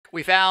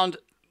We found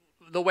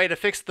the way to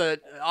fix the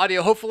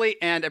audio, hopefully,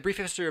 and a brief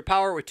history of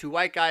power with two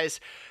white guys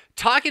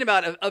talking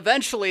about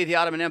eventually the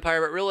Ottoman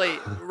Empire, but really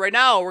right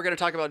now we're going to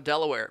talk about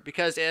Delaware,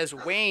 because as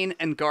Wayne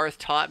and Garth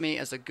taught me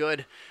as a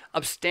good,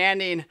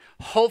 upstanding,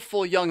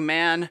 hopeful young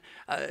man,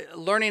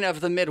 learning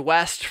of the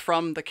Midwest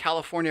from the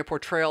California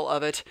portrayal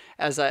of it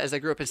as I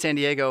grew up in San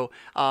Diego,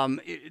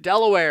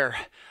 Delaware,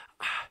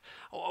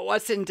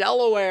 what's in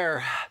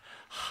Delaware?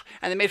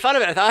 And they made fun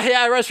of it. I thought,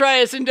 yeah, that's right.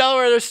 It's in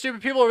Delaware. There's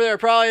stupid people over there.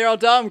 Probably they're all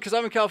dumb because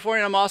I'm in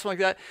California and I'm awesome like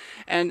that,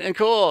 and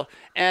cool.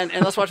 And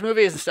let's watch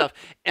movies and stuff.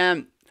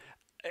 And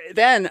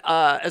then,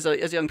 as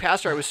a young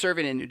pastor, I was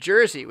serving in New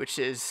Jersey, which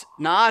is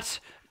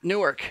not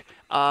Newark.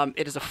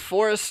 It is a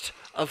forest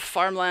of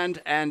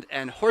farmland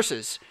and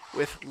horses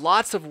with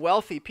lots of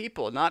wealthy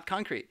people, not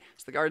concrete.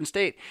 It's the Garden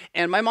State.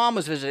 And my mom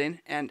was visiting,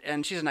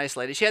 and she's a nice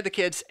lady. She had the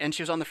kids, and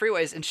she was on the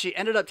freeways, and she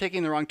ended up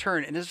taking the wrong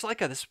turn. And it's like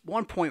this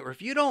one point where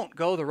if you don't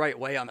go the right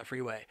way on the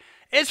freeway,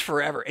 it's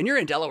forever. And you're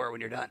in Delaware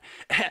when you're done.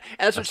 And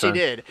that's what she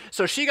did.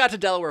 So she got to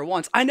Delaware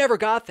once. I never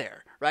got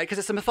there, right? Because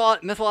it's a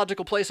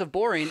mythological place of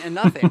boring and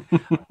nothing.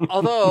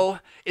 Although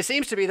it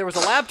seems to be there was a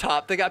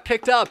laptop that got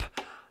picked up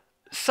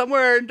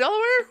somewhere in Delaware.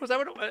 Was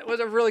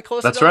it really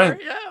close That's to Delaware?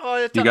 right. Yeah.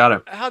 Well, you got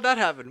it. How'd that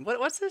happen?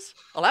 What's this?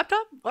 A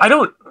laptop?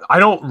 What? I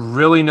don't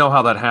really know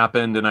how that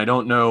happened, and I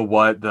don't know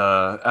what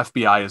the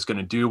FBI is going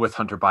to do with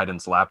Hunter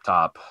Biden's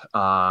laptop.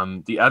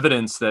 The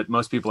evidence that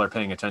most people are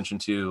paying attention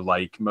to,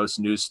 like most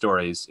news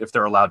stories, if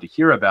they're allowed to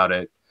hear about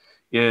it,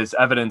 is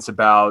evidence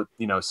about,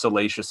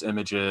 salacious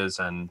images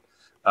and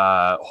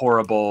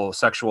horrible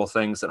sexual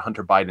things that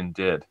Hunter Biden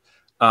did.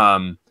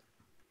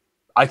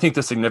 I think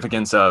the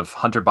significance of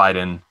Hunter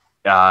Biden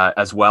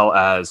as well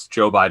as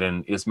Joe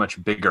Biden is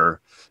much bigger.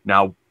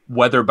 Now,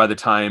 whether by the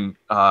time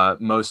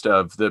most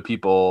of the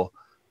people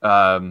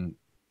are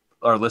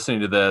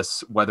listening to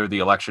this, whether the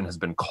election has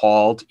been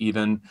called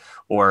even,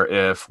 or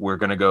if we're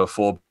going to go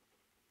full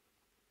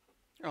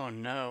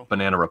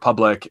banana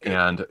republic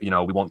and, we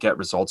won't get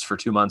results for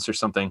 2 months or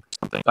something.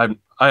 I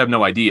have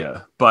no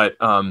idea. But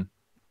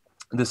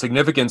the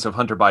significance of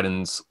Hunter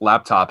Biden's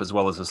laptop as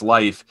well as his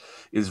life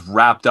is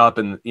wrapped up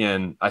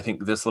in I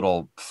think, this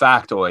little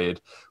factoid,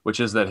 which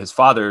is that his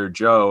father,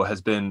 Joe, has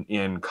been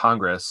in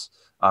Congress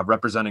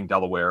representing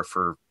Delaware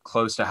for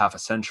close to half a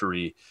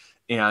century.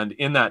 And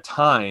in that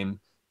time,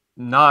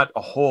 not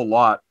a whole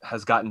lot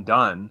has gotten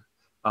done,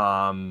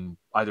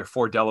 either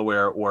for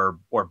Delaware or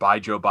by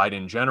Joe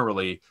Biden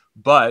generally,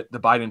 but the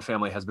Biden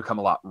family has become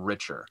a lot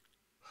richer.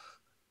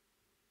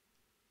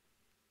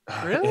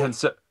 Really? And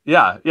so,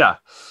 yeah.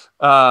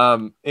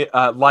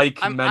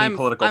 Like many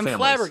political families. I'm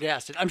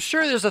flabbergasted. I'm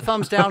sure there's a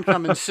thumbs down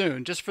coming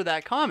soon just for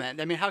that comment.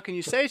 I mean, how can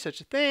you say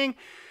such a thing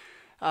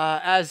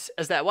as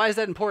that? Why is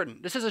that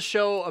important? This is a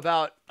show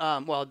about,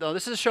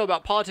 this is a show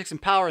about politics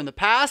and power in the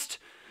past.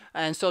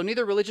 And so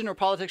neither religion or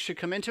politics should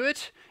come into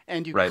it.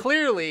 And you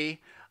clearly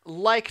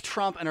like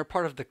Trump and are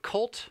part of the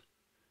cult.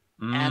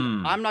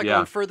 And I'm not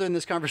going further in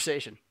this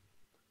conversation.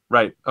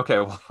 Right. Okay.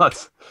 Well,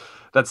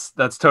 that's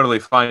totally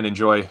fine.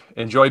 Enjoy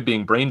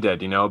being brain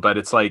dead, but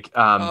it's like,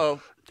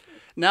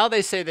 now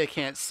they say they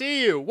can't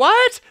see you.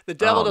 What? The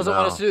devil doesn't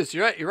want us to do this.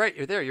 You're right.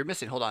 You're there. You're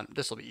missing. Hold on.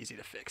 This will be easy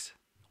to fix,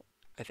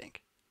 I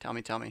think. Tell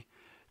me.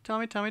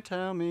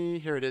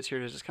 Here it is.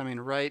 It's coming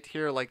right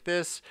here like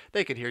this.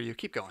 They could hear you.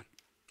 Keep going.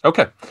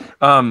 Okay.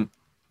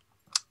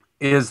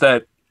 Is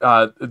that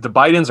the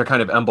Bidens are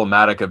kind of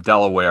emblematic of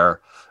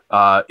Delaware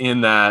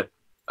in that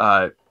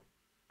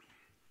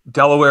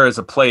Delaware is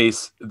a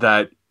place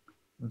that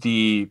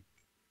the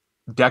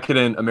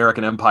decadent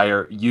American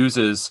empire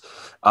uses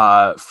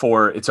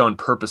for its own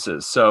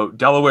purposes. So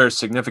Delaware's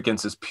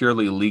significance is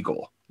purely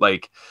legal.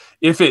 Like,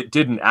 if it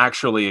didn't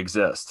actually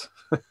exist,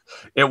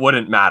 it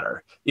wouldn't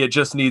matter. It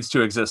just needs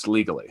to exist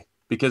legally.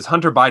 Because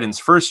Hunter Biden's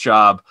first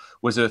job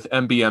was with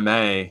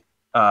MBNA,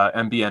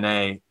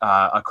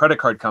 a credit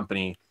card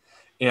company.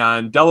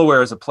 And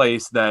Delaware is a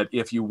place that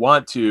if you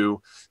want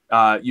to,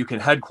 you can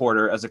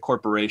headquarter as a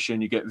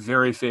corporation. You get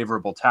very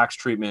favorable tax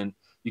treatment.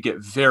 You get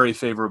very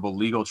favorable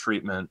legal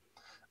treatment.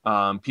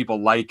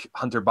 People like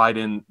Hunter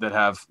Biden that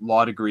have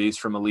law degrees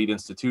from elite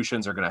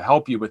institutions are going to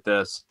help you with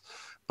this.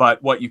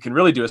 But what you can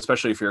really do,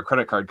 especially if you're a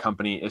credit card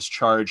company, is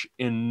charge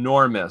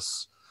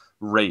enormous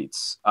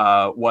rates,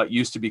 what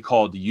used to be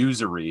called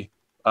usury,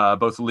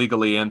 both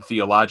legally and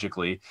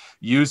theologically.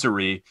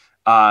 Usury,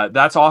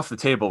 that's off the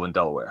table in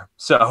Delaware.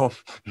 So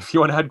if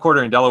you want to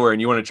headquarter in Delaware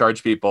and you want to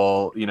charge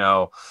people,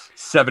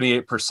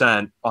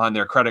 78% on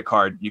their credit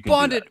card, you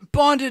can do that.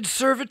 Bonded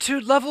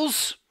servitude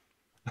levels.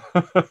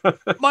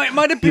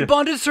 might it be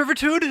bonded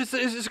servitude?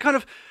 Is kind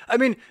of,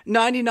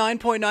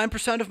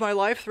 99.9% of my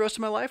life, the rest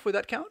of my life, would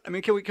that count? I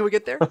mean, can we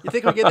get there? You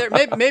think we get there?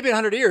 Maybe in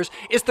 100 years.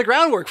 It's the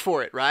groundwork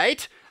for it,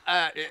 right?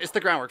 It's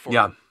the groundwork for it.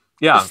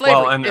 Yeah. It's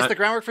slavery. It's the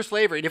groundwork for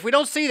slavery. And if we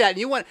don't see that, and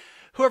you want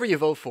whoever you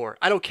vote for,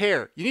 I don't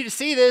care. You need to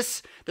see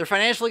this. They're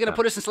financially going to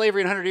put us in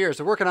slavery in 100 years.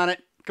 They're working on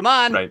it. Come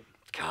on. Right.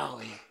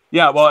 Golly.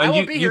 Yeah. Well, and I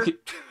won't be here.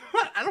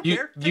 I don't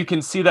care. You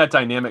can see that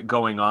dynamic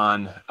going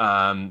on.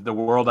 The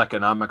World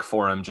Economic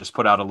Forum just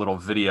put out a little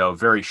video,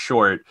 very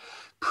short,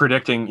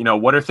 predicting, you know,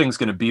 what are things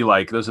going to be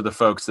like. Those are the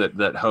folks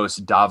that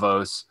host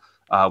Davos,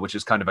 which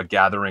is kind of a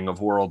gathering of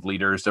world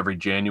leaders every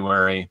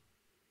January.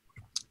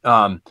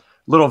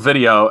 Little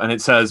video, and it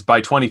says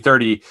by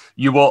 2030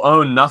 you will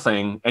own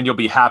nothing and you'll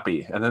be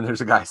happy, and then there's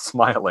a guy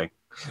smiling.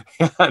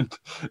 And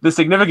the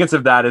significance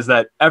of that is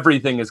that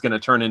everything is going to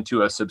turn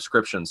into a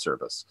subscription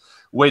service,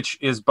 which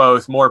is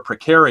both more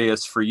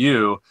precarious for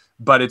you,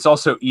 but it's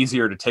also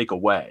easier to take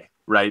away,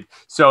 right?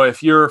 So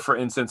if you're, for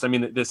instance, I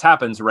mean, this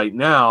happens right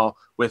now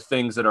with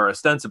things that are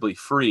ostensibly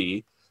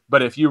free,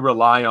 but if you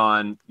rely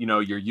on, you know,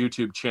 your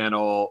YouTube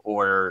channel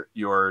or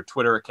your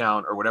Twitter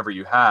account or whatever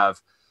you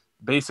have,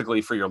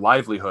 basically for your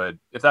livelihood,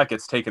 if that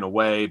gets taken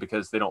away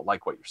because they don't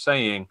like what you're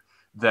saying,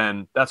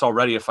 then that's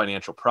already a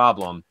financial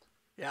problem.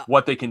 Yeah.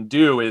 What they can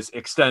do is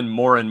extend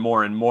more and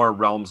more and more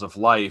realms of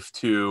life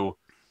to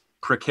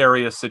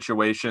precarious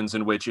situations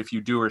in which if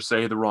you do or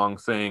say the wrong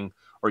thing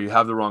or you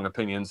have the wrong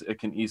opinions, it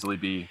can easily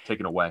be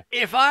taken away.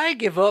 If I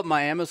give up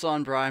my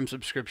Amazon Prime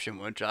subscription,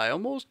 which I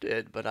almost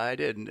did, but I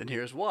didn't, and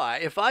here's why.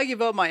 If I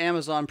give up my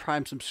Amazon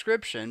Prime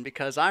subscription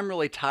because I'm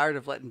really tired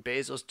of letting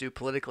Bezos do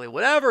politically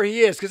whatever he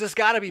is, because it's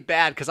got to be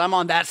bad, because I'm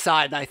on that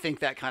side and I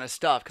think that kind of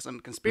stuff, because I'm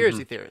a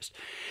conspiracy theorist.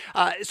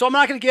 So I'm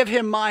not going to give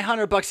him my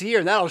 $100 a year,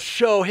 and that'll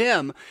show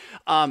him.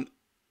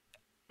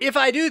 If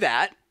I do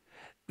that,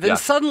 then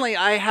suddenly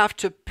I have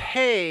to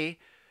pay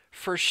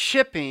for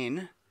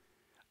shipping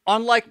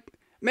on, like,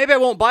 maybe I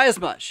won't buy as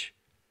much,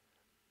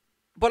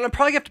 but I'm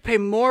probably going to have to pay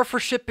more for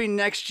shipping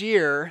next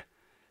year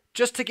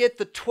just to get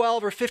the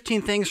 12 or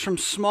 15 things from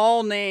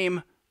small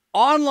name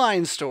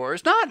online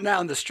stores, not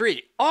down the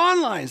street,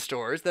 online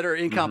stores that are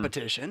in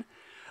competition.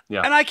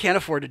 Yeah. And I can't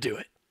afford to do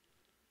it.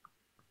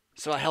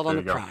 So I held on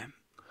to Prime.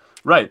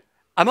 Right.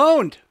 I'm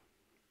owned.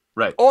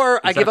 Right.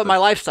 Or I give up my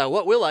lifestyle.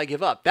 What will I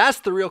give up? That's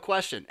the real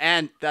question.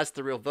 And that's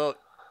the real vote.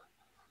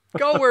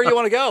 Go where you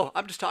want to go.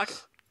 I'm just talking.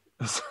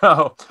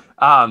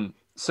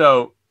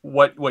 So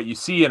what you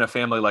see in a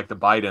family like the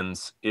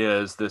Bidens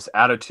is this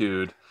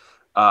attitude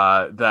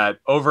that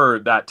over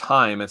that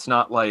time, it's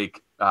not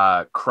like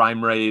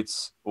crime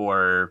rates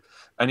or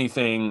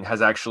anything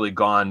has actually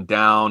gone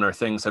down or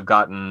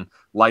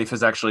life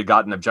has actually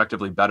gotten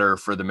objectively better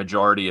for the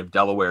majority of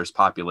Delaware's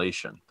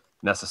population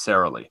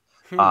necessarily.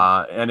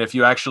 And if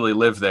you actually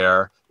live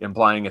there,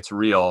 implying it's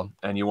real,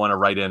 and you want to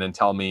write in and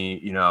tell me,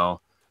 you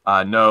know,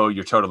 no,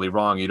 you're totally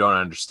wrong, you don't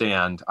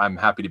understand, I'm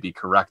happy to be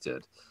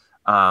corrected.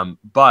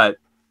 But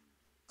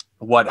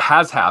what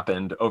has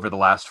happened over the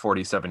last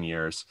 47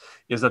 years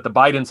is that the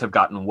Bidens have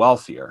gotten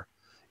wealthier.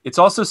 It's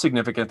also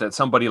significant that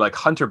somebody like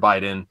Hunter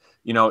Biden,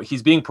 you know,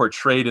 he's being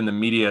portrayed in the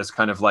media as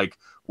kind of like,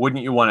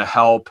 wouldn't you want to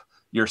help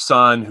your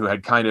son who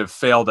had kind of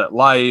failed at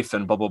life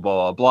and blah, blah,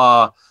 blah, blah,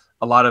 blah.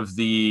 A lot of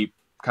the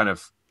kind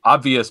of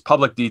obvious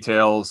public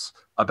details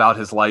about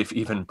his life,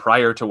 even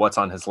prior to what's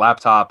on his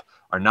laptop,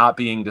 are not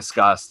being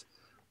discussed.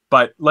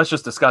 But let's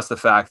just discuss the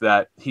fact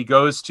that he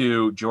goes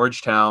to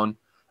Georgetown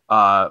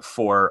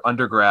for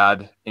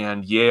undergrad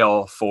and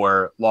Yale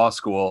for law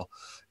school.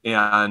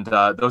 And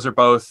those are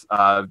both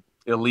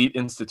elite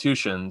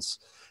institutions.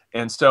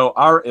 And so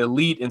our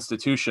elite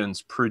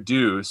institutions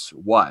produce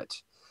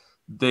what?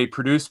 They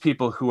produce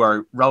people who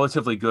are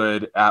relatively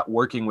good at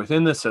working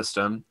within the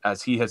system,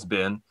 as he has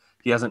been.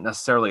 He hasn't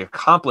necessarily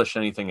accomplished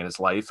anything in his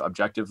life.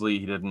 Objectively,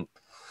 he didn't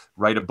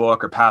write a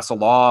book or pass a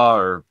law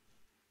or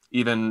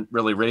even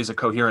really raise a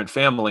coherent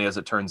family, as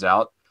it turns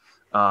out.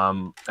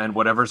 And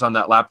whatever's on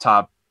that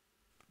laptop,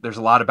 there's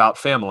a lot about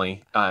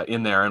family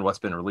in there and what's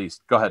been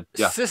released. Go ahead.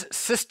 Yeah.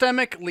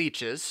 Systemic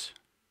leeches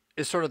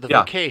is sort of the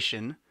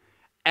vocation.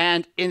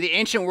 And in the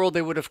ancient world,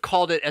 they would have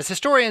called it, as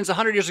historians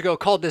 100 years ago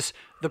called this,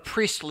 the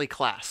priestly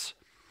class.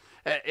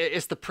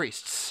 It's the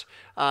priests.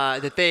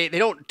 That they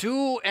don't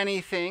do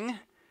anything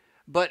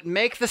but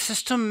make the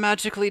system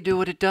magically do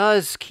what it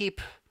does, keep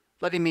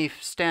letting me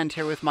stand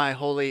here with my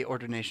holy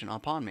ordination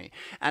upon me.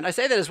 And I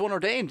say that as one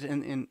ordained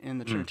in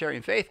the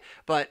Trinitarian faith,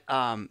 but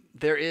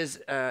there's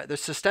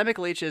systemic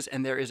leeches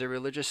and there is a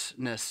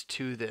religiousness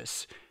to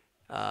this,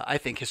 I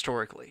think,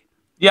 historically.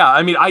 Yeah,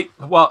 I mean,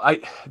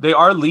 they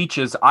are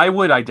leeches. I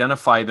would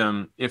identify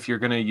them, if you're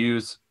going to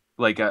use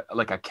like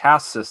a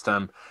caste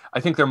system, I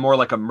think they're more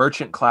like a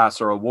merchant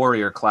class or a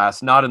warrior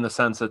class, not in the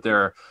sense that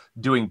they're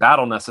doing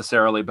battle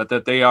necessarily, but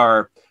that they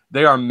are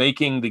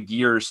making the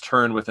gears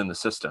turn within the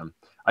system.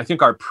 I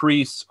think our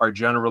priests are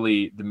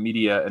generally the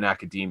media and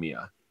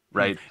academia,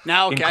 right?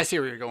 Now, okay, I see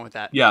where you're going with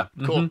that. Yeah.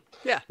 Cool.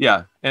 Mm-hmm.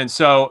 Yeah. And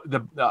so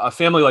a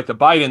family like the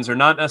Bidens are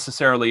not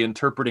necessarily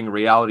interpreting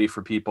reality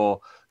for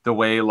people the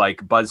way like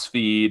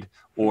BuzzFeed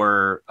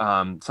or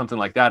something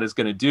like that is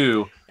going to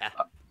do. Yeah.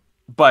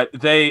 But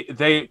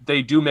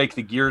they do make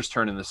the gears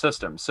turn in the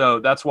system. So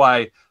that's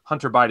why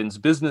Hunter Biden's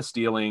business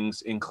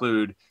dealings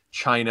include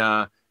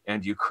China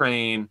and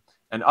Ukraine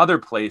and other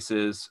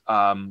places,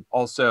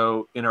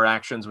 also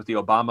interactions with the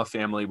Obama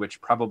family,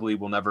 which probably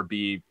will never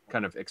be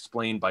kind of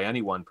explained by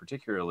anyone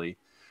particularly,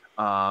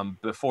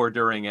 before,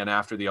 during, and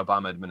after the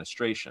Obama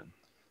administration.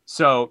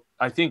 So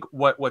I think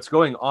what's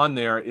going on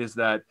there is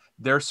that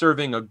they're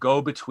serving a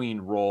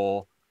go-between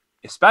role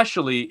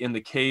especially in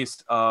the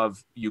case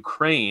of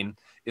Ukraine,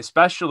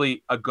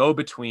 especially a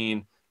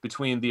go-between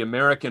between the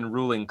American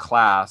ruling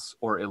class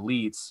or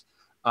elites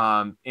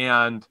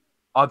and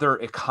other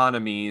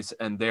economies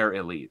and their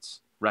elites,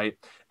 right?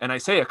 And I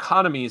say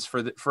economies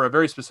for a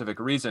very specific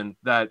reason,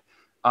 that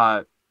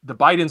the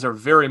Bidens are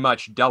very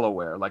much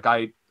Delaware. Like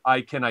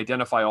I can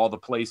identify all the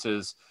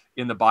places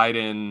in the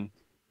Biden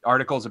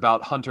articles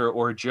about Hunter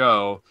or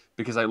Joe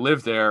because I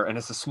live there, and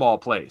it's a small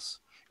place.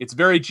 It's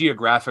very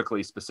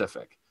geographically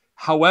specific.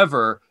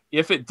 However,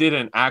 if it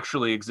didn't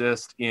actually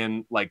exist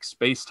in like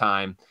space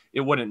time,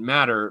 it wouldn't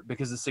matter,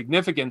 because the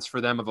significance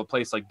for them of a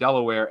place like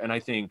Delaware, and I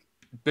think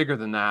bigger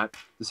than that,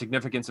 the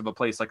significance of a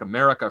place like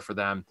America for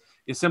them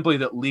is simply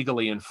that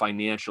legally and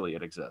financially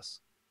it exists.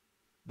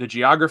 The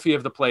geography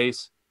of the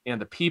place and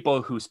the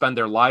people who spend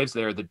their lives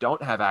there that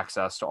don't have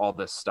access to all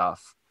this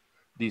stuff,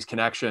 these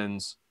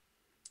connections,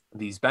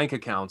 these bank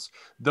accounts,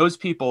 those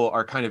people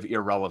are kind of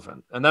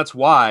irrelevant. And that's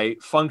why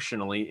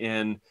functionally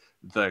in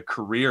the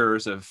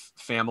careers of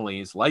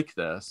families like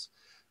this,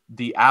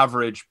 the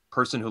average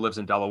person who lives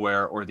in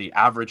Delaware, or the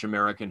average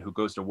American who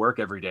goes to work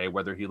every day,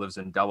 whether he lives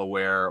in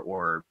Delaware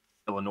or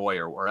Illinois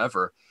or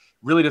wherever,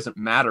 really doesn't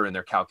matter in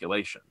their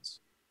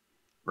calculations.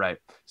 Right.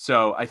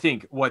 So I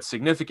think what's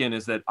significant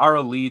is that our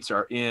elites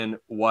are in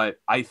what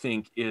I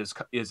think is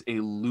a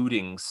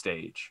looting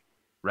stage,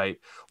 right?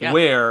 Yeah.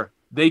 Where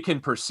they can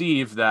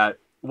perceive that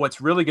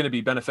what's really going to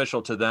be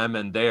beneficial to them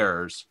and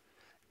theirs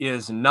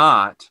is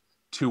not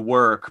to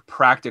work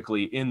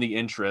practically in the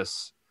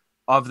interests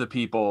of the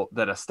people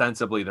that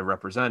ostensibly they're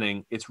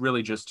representing. It's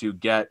really just to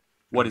get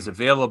what is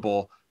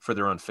available for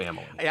their own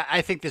family. Yeah,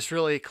 I think this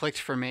really clicked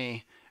for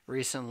me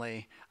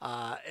recently.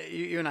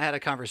 You and I had a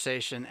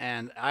conversation,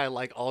 and I,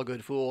 like all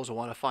good fools,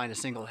 want to find a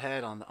single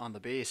head on the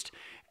beast.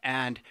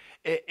 And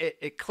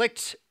it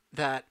clicked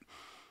that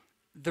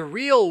the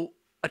real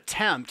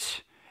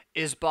attempt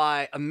is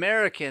by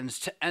Americans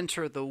to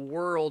enter the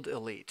world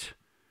elite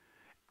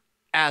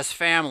as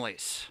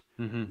families,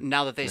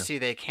 now that they see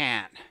they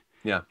can.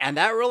 Yeah. And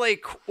that really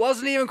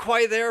wasn't even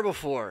quite there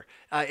before.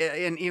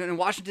 And even in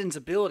Washington's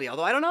ability,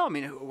 although I don't know. I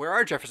mean, where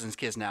are Jefferson's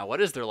kids now? What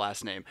is their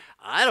last name?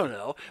 I don't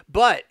know.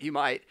 But you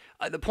might.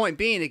 The point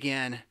being,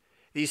 again,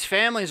 these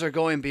families are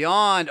going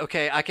beyond,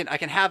 okay, I can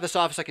have this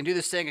office, I can do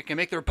this thing, I can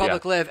make the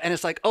republic live. And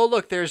it's like, oh,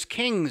 look, there's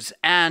kings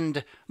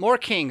and more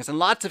kings and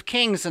lots of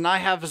kings, and I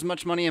have as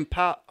much money and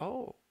power.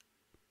 Oh.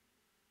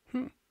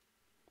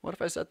 What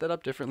if I set that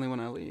up differently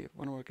when I leave? I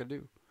wonder what I could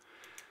do.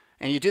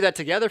 And you do that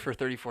together for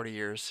 30, 40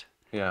 years.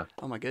 Yeah.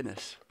 Oh my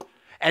goodness.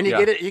 And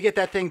you get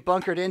that thing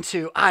bunkered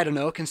into, I don't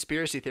know,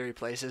 conspiracy theory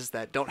places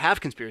that don't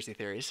have conspiracy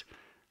theories.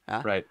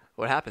 Right.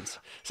 What happens?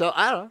 So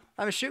I don't know.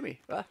 I mean, shoot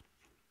me.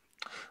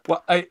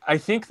 Well, I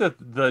think that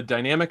the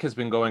dynamic has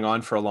been going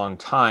on for a long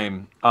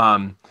time.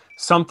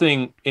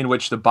 Something in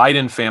which the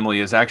Biden family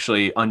is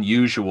actually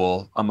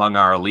unusual among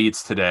our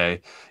elites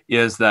today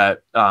is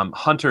that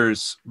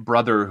Hunter's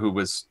brother, who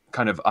was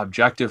kind of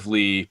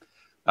objectively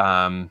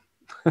better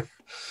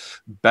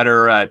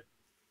at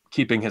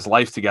keeping his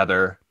life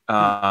together,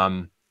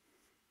 was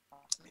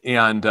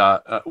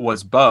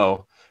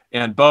Beau.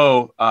 And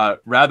Beau,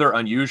 rather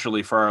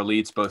unusually for our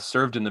elites, both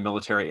served in the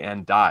military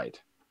and died.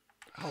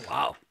 Oh,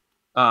 wow.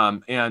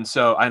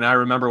 And I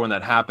remember when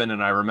that happened,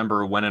 and I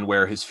remember when and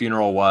where his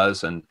funeral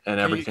was, and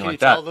everything like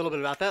that. Can you tell a little bit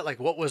about that? Like,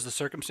 what was the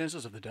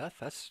circumstances of the death?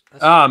 That's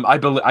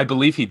I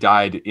believe he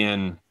died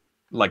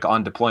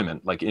on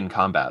deployment, like in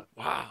combat.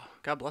 Wow.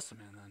 God bless him,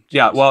 man.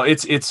 Yeah, well,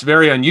 it's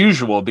very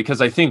unusual, because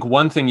I think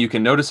one thing you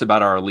can notice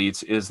about our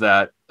elites is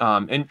that,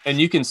 and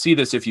you can see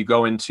this if you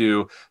go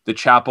into the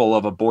chapel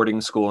of a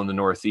boarding school in the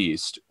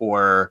Northeast,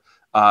 or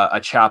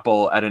a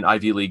chapel at an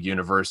Ivy League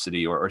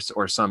university, or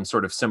some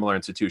sort of similar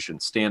institution,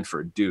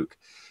 Stanford, Duke.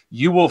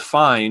 You will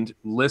find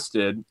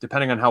listed,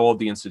 depending on how old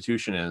the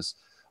institution is,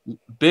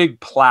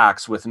 big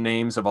plaques with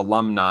names of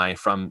alumni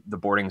from the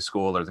boarding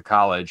school or the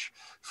college,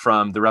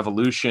 from the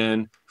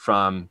Revolution,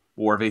 from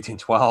War of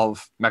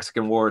 1812,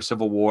 Mexican War,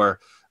 Civil War,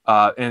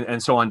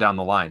 and so on down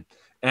the line.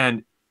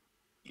 And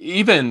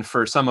even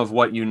for some of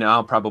what you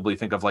now probably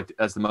think of like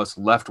as the most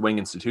left-wing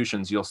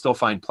institutions, you'll still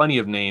find plenty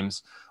of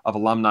names of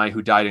alumni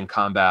who died in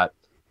combat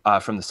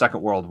from the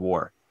Second World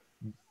War.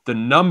 The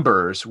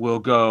numbers will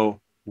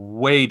go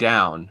way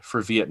down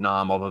for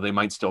Vietnam, although they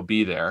might still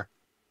be there.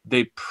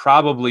 They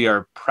probably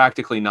are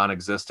practically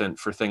non-existent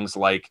for things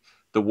like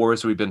the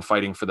wars we've been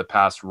fighting for the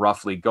past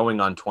roughly going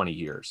on 20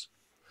 years.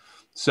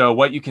 So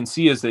what you can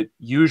see is that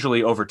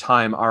usually over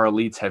time, our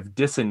elites have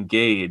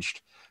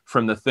disengaged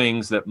from the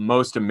things that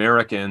most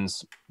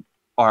Americans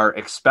are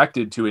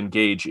expected to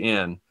engage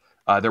in.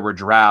 There were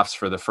drafts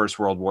for the First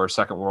World War,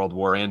 Second World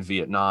War, and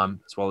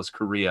Vietnam, as well as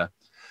Korea.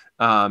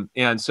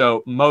 And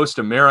so most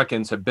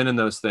Americans have been in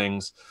those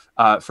things.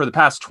 For the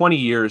past 20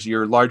 years,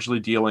 you're largely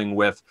dealing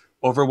with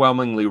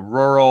overwhelmingly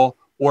rural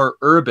or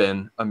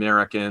urban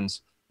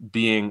Americans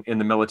being in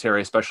the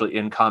military, especially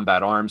in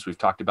combat arms. We've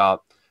talked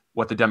about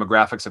what the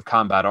demographics of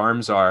combat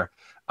arms are.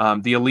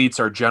 The elites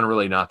are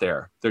generally not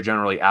there. They're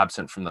generally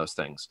absent from those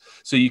things.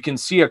 So you can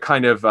see a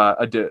kind of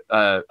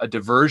a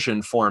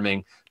diversion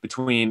forming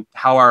between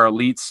how our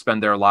elites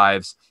spend their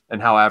lives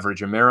and how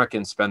average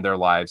Americans spend their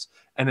lives.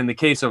 And in the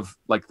case of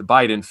like the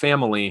Biden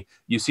family,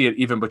 you see it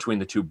even between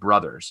the two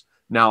brothers.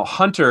 Now,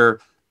 Hunter,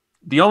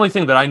 the only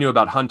thing that I knew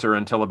about Hunter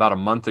until about a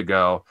month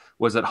ago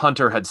was that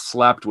Hunter had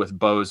slept with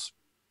Bo's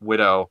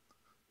widow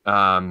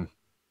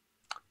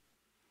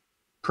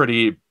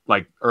pretty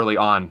like early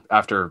on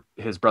after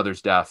his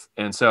brother's death.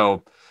 And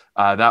so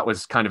that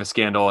was kind of a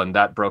scandal, and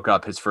that broke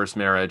up his first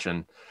marriage.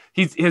 And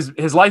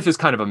his life is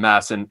kind of a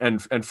mess.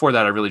 And for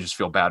that, I really just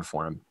feel bad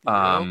for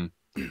him.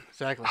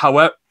 Exactly.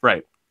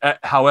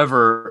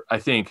 However, I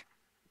think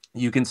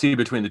you can see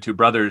between the two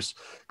brothers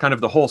kind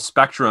of the whole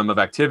spectrum of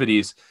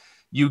activities.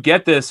 You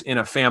get this in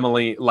a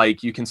family,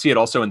 like you can see it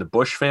also in the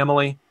Bush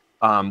family.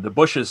 The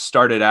Bushes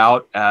started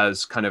out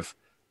as kind of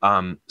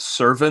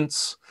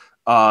servants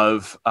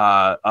of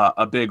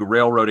a big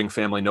railroading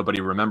family nobody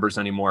remembers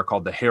anymore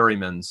called the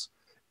Harrimans.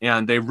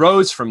 And they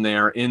rose from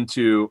there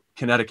into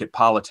Connecticut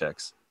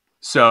politics.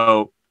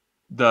 So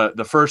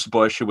the first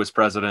Bush, who was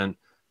president,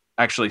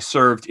 actually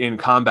served in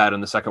combat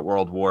in the Second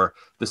World War.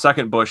 The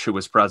second Bush, who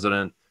was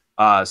president,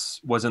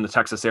 was in the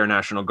Texas Air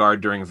National Guard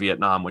during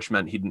Vietnam, which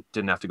meant he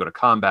didn't have to go to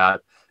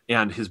combat.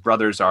 And his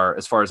brothers are,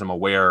 as far as I'm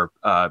aware,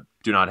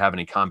 do not have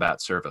any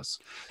combat service.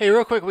 Hey,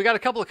 real quick, we got a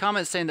couple of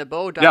comments saying that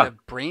Bo died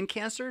of brain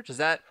cancer. Does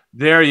that?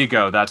 There you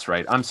go. That's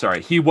right. I'm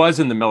sorry. He was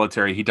in the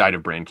military. He died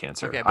of brain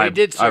cancer. Okay, but he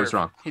did serve. I was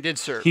wrong. He did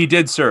serve. He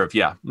did serve.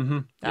 Yeah. Mm-hmm.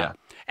 Yeah.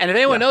 And if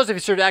anyone knows if he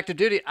served active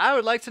duty, I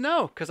would like to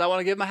know, because I want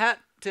to give my hat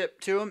tip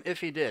to him if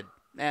he did.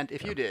 And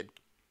if you did,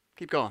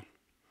 keep going.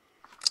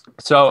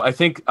 So I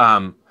think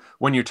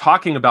when you're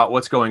talking about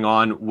what's going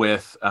on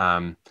with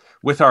our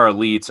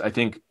elites, I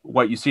think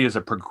what you see is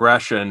a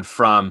progression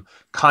from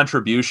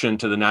contribution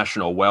to the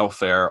national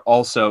welfare,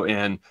 also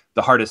in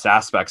the hardest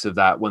aspects of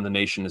that when the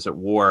nation is at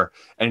war.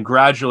 And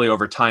gradually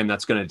over time,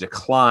 that's going to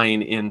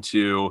decline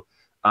into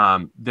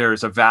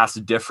there's a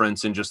vast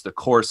difference in just the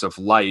course of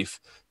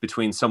life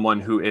between someone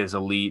who is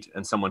elite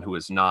and someone who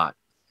is not.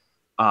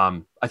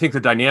 I think the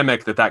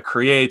dynamic that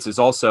creates is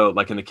also,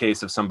 like in the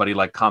case of somebody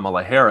like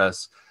Kamala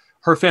Harris,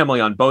 her family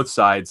on both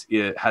sides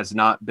has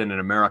not been in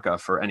America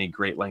for any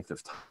great length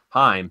of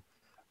time.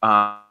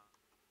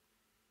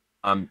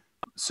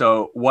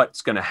 So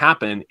what's going to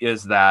happen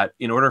is that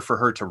in order for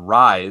her to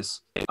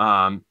rise,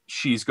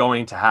 she's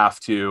going to have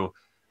to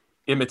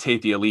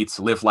imitate the elites,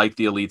 live like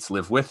the elites,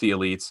 live with the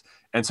elites.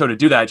 And so to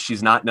do that,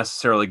 she's not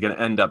necessarily going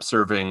to end up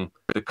serving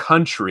the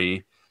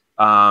country,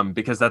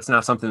 because that's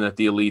not something that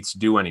the elites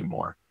do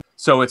anymore.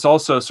 So it's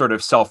also sort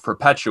of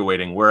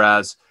self-perpetuating,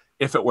 whereas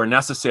if it were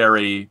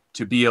necessary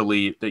to be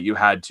elite, that you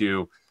had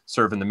to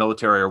serve in the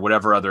military or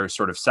whatever other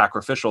sort of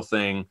sacrificial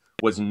thing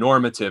was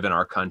normative in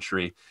our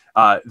country,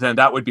 then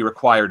that would be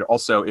required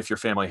also if your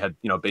family had,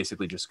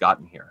 basically just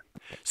gotten here.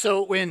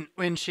 So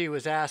when she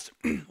was asked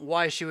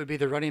why she would be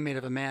the running mate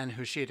of a man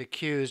who she had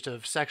accused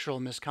of sexual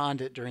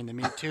misconduct during the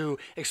Me Too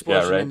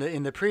explosion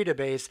in the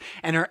pre-debates,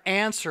 and her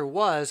answer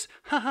was,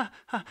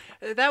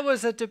 that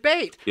was a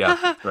debate.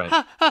 Yeah,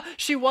 right.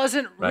 She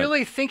wasn't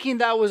really thinking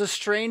that was a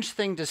strange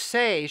thing to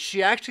say.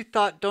 She actually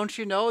thought, don't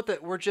you know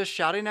that we're just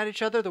shouting at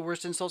each other the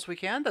worst insults we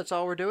can? That's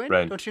all we're doing.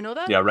 Right. Don't you know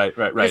that? Yeah, right.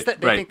 They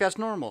think that's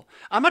normal.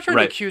 I'm not trying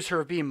to accuse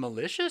her of being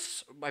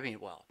malicious. I mean,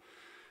 well,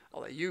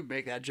 I'll let you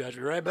make that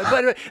judgment, right?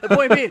 But the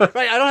point being, right,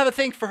 I don't have a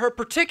thing for her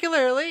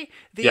particularly.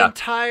 The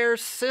entire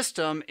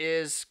system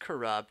is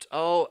corrupt.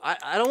 Oh,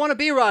 I don't want to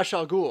be Ra's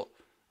al Ghul.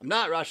 I'm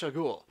not Ra's al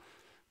Ghul.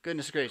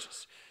 Goodness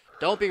gracious.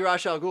 Don't be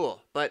Ra's al Ghul.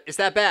 But it's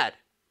that bad,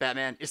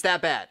 Batman. It's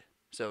that bad.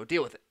 So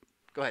deal with it.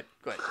 Go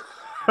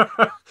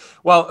ahead.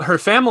 Well, her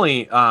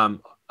family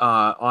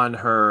on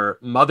her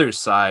mother's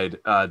side,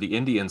 the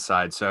Indian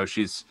side, so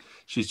she's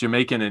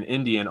Jamaican and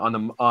Indian.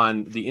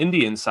 On the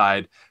Indian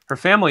side, her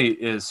family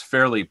is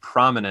fairly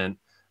prominent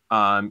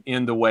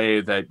in the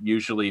way that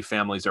usually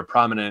families are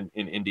prominent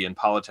in Indian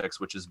politics,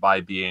 which is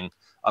by being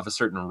of a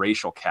certain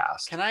racial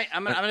caste.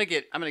 I'm gonna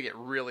get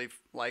really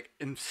like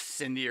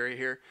incendiary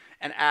here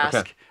and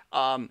ask.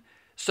 Okay.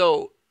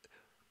 So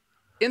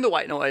in the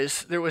White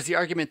Noise, there was the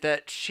argument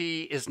that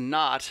she is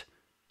not,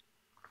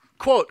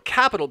 quote,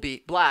 capital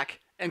B, black,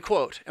 end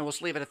quote, and we'll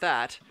just leave it at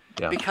that.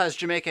 Yeah. Because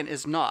Jamaican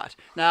is not.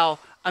 Now,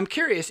 I'm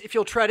curious if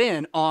you'll tread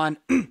in on,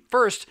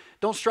 first,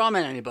 don't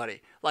strawman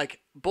anybody. Like,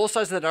 both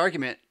sides of that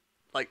argument,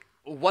 like,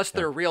 what's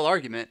their real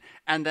argument?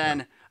 And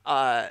then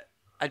I'd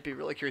be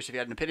really curious if you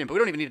had an opinion, but we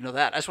don't even need to know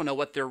that. I just want to know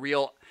what their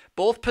real,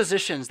 both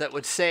positions that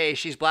would say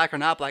she's black or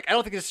not black. I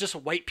don't think it's just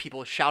white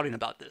people shouting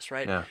about this,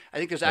 right? Yeah. I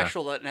think there's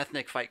actual an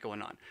ethnic fight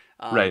going on.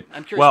 Right.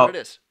 I'm curious what it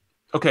is.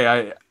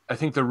 Okay, I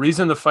think the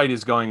reason the fight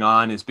is going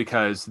on is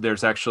because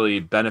there's actually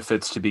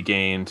benefits to be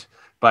gained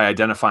by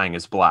identifying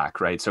as black,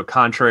 right? So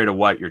contrary to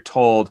what you're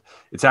told,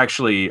 it's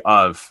actually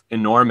of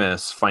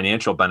enormous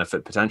financial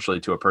benefit potentially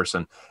to a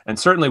person. And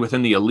certainly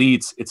within the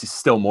elites, it's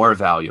still more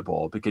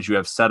valuable because you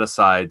have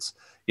set-asides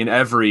in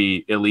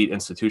every elite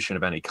institution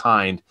of any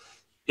kind,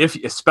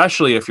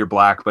 especially if you're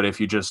black, but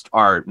if you just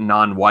are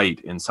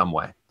non-white in some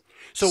way.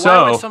 So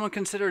why would someone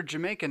consider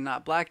Jamaican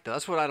not black though?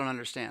 That's what I don't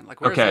understand.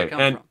 Like, where does that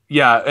come from?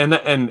 Yeah,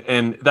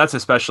 and that's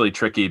especially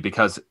tricky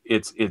because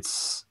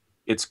it's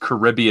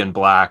Caribbean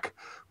black,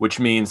 which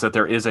means that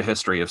there is a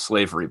history of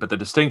slavery. But the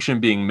distinction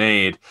being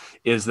made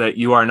is that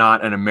you are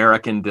not an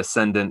American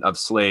descendant of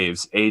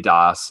slaves.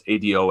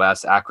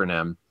 ADOS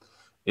acronym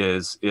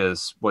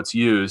is what's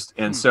used,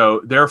 and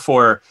so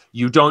therefore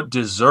you don't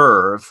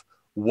deserve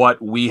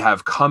what we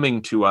have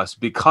coming to us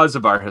because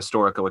of our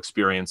historical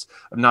experience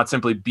of not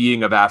simply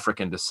being of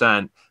African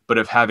descent, but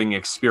of having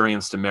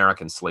experienced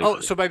American slavery. Oh,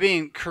 so by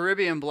being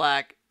Caribbean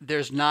black,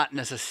 there's not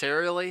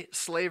necessarily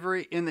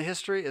slavery in the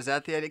history? Is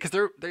that the idea?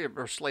 Because there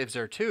are slaves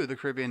there too. The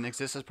Caribbean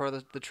exists as part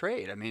of the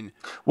trade. I mean,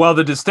 well,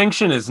 the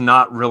distinction is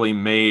not really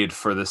made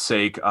for the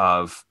sake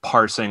of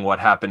parsing what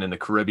happened in the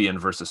Caribbean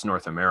versus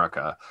North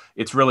America.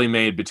 It's really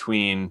made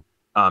between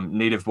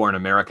native-born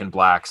American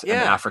blacks and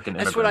African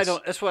immigrants.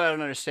 That's what I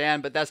don't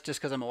understand. But that's just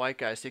because I'm a white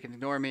guy, so you can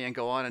ignore me and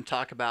go on and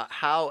talk about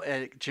how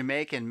a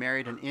Jamaican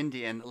married an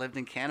Indian, lived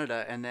in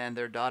Canada, and then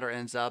their daughter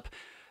ends up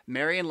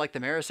marrying like the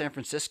mayor of San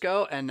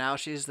Francisco, and now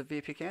she's the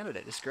VP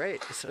candidate. It's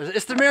great.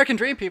 It's the American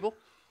dream, people.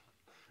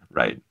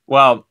 Right.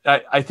 Well,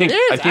 I think it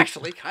is I think,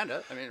 actually kind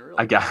of. I mean, really.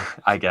 I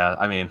guess.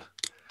 I mean,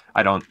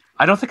 I don't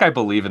think I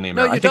believe in the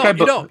American. You don't.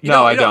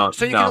 I don't.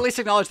 So you can at least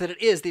acknowledge that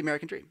it is the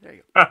American dream. There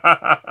you go.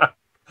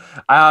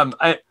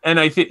 I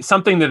think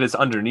something that is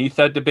underneath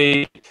that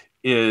debate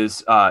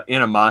is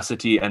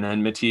animosity and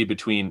enmity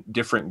between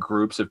different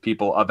groups of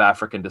people of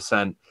African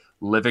descent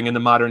living in the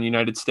modern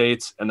United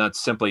States, and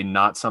that's simply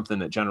not something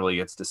that generally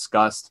gets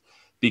discussed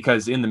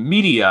because in the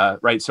media,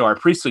 right? So our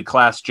priestly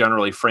class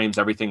generally frames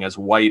everything as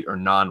white or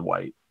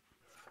non-white,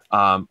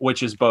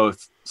 which is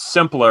both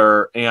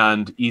simpler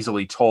and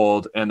easily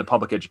told, and the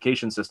public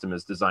education system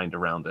is designed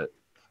around it.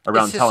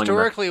 It's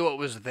historically what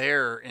was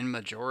there in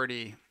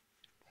majority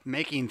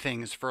making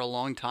things for a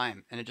long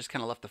time, and it just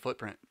kind of left the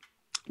footprint.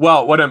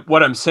 Well,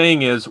 what I'm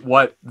saying is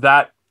what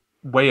that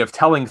way of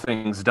telling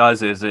things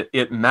does is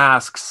it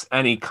masks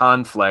any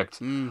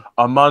conflict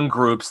among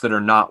groups that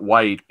are not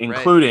white,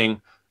 including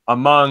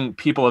among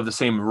people of the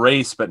same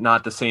race but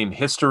not the same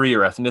history or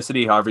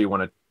ethnicity, however you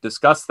want to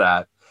discuss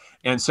that.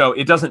 And so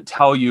it doesn't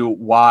tell you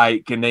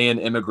why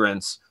Ghanaian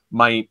immigrants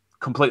might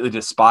completely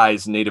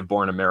despise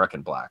native-born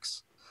American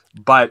blacks.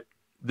 But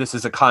this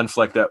is a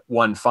conflict that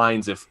one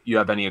finds if you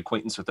have any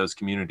acquaintance with those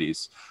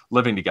communities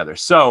living together.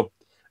 So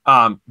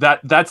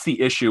that's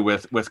the issue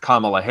with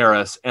Kamala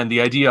Harris, and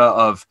the idea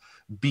of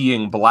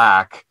being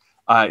black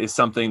is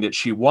something that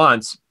she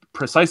wants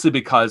precisely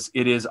because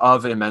it is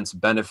of immense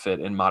benefit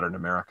in modern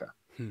America.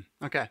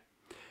 Okay.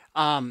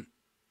 Now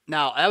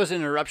that was an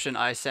interruption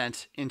I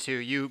sent into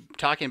you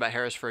talking about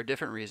Harris for a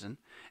different reason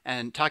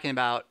and talking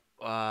about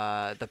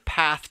the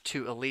path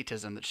to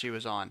elitism that she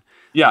was on.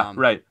 Yeah,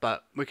 right.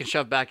 But we can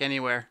shove back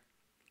anywhere.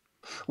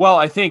 Well,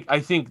 I think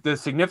the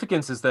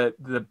significance is that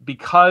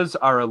because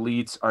our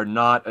elites are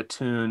not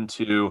attuned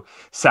to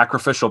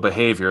sacrificial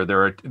behavior,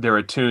 they're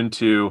attuned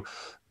to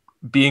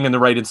being in the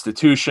right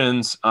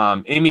institutions.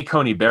 Amy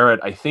Coney Barrett,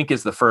 I think,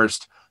 is the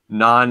first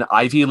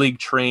non-Ivy League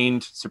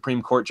trained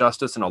Supreme Court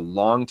justice in a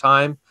long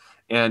time,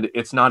 and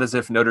it's not as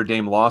if Notre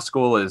Dame Law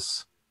School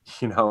is,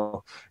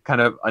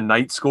 kind of a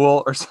night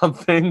school or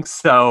something.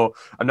 So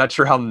I'm not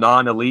sure how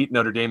non-elite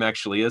Notre Dame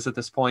actually is at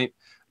this point.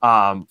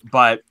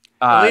 But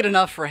elite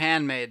enough for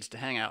handmaids to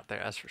hang out there,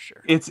 that's for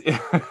sure.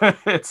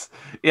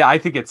 I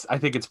think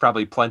it's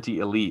probably plenty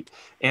elite.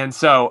 And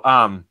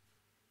so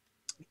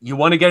you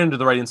want to get into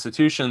the right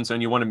institutions and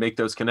you want to make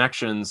those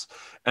connections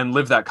and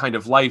live that kind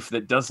of life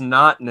that does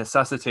not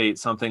necessitate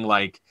something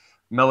like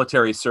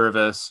military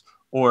service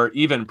or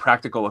even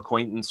practical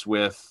acquaintance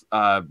with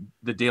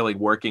the daily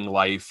working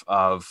life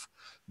of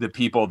the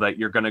people that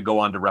you're going to go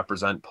on to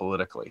represent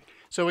politically.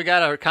 So we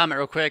got a comment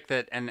real quick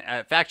that, and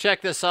fact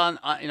check this on,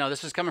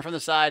 this is coming from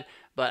the side,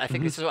 but I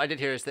think this is what I did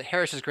here, is that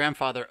Harris's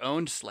grandfather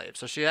owned slaves.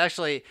 So she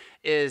actually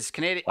is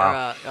Canadian,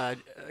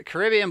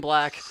 Caribbean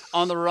black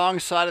on the wrong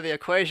side of the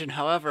equation,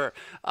 however,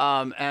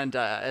 and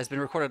has been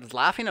recorded as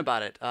laughing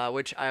about it,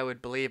 which I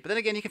would believe. But then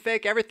again, you can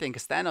fake everything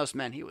because Thanos,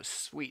 man, he was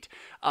sweet.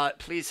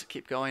 Please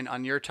keep going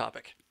on your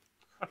topic.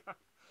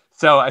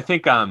 So I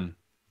think I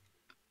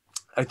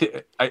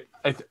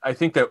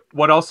think that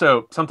what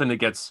also something that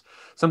gets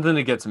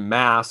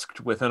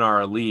masked within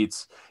our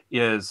elites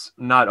is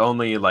not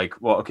only like,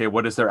 well, okay,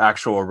 what is their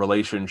actual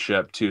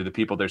relationship to the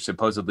people they're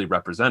supposedly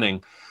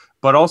representing,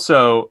 but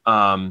also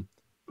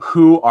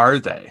who are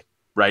they,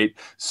 right?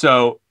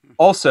 So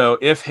also,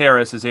 if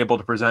Harris is able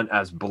to present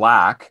as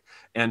black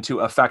and to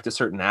affect a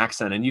certain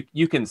accent, and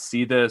you can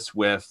see this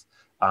with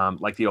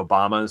like the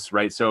Obamas,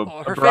 right? So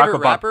her favorite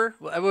rapper,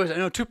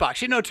 Tupac.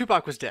 She didn't know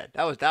Tupac was dead.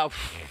 That was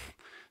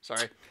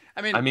sorry.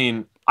 I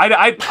mean,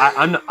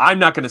 I'm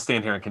not going to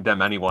stand here and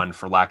condemn anyone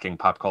for lacking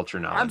pop culture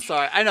knowledge. I'm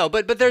sorry, I know,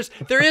 but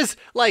there is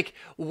like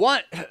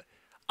one.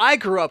 I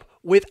grew up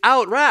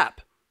without rap.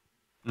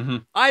 Mm-hmm.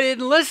 I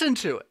didn't listen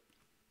to it.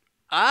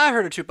 I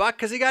heard of Tupac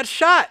because he got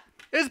shot.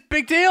 It was a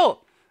big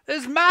deal. It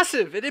was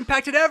massive. It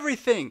impacted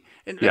everything.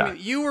 And I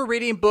mean, you were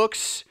reading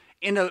books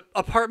in an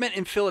apartment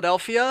in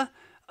Philadelphia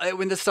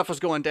when this stuff was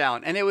going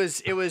down, and it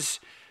was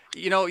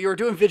you know, you were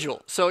doing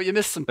Vigil, so you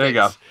missed some things.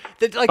 There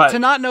you go. Like But- to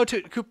not know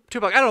Tupac. I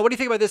don't know. What do you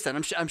think about this then?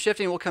 I'm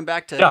shifting. We'll come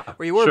back to Yeah,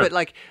 where you were, sure. but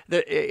like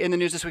in the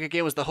news this week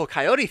again was the whole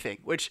coyote thing,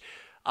 which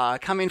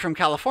coming from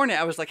California,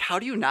 I was like, how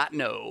do you not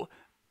know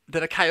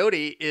that a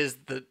coyote is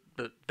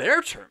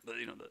their term,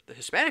 you know, the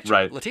Hispanic term,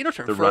 Right. Latino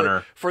term The for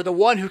runner. for the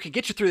one who can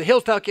get you through the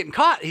hills without getting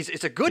caught.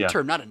 It's a good Yeah.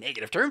 term, not a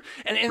negative term.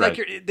 And Right.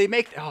 like they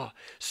make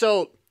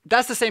so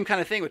that's the same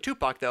kind of thing with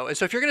Tupac though. And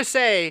so if you're gonna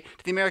say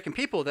to the American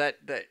people that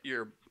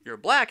you're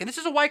black, and this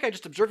is a white guy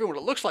just observing what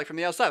it looks like from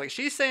the outside. Like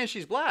she's saying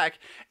she's black,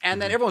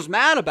 and then everyone's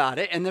mad about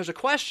it, and there's a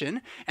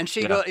question, and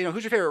she goes, you know,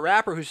 who's your favorite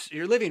rapper? Who's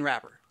your living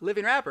rapper?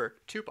 Living rapper,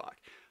 Tupac.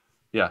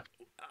 Yeah.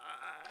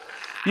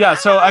 Yeah.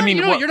 So, I mean,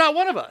 you know, what- you're not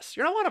one of us.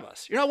 You're not one of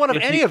us. You're not one of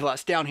If any you- of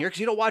us down here because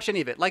you don't watch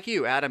any of it. Like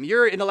you, Adam.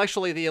 You're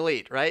intellectually the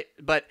elite, right?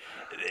 But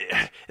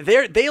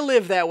they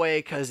live that way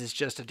because it's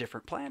just a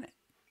different planet.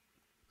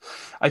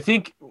 I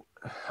think,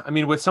 I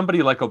mean, with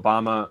somebody like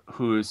Obama,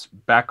 whose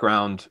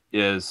background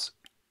is,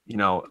 you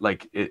know,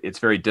 like it's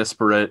very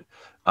disparate.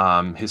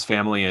 His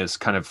family has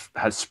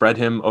spread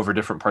him over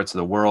different parts of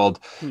the world.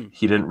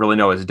 He didn't really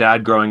know his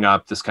dad growing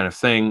up, this kind of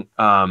thing.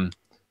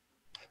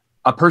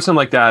 A person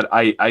like that,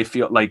 I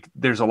feel like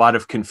there's a lot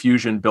of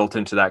confusion built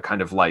into that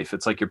kind of life.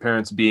 It's like your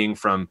parents being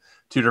from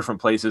two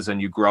different places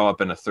and you grow up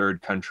in a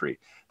third country.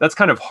 That's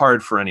kind of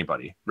hard for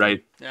anybody,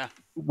 right? Yeah.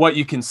 What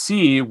you can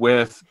see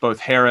with both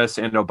Harris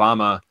and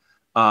Obama,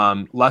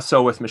 less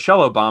so with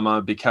Michelle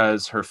Obama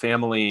because her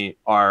family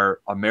are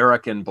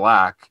American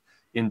Black,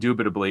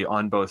 indubitably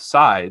on both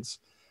sides.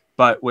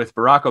 But with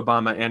Barack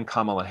Obama and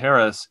Kamala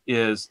Harris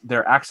is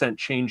their accent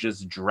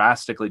changes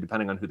drastically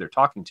depending on who they're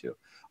talking to.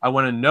 I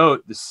want to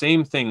note the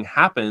same thing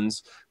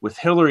happens with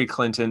Hillary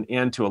Clinton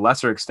and to a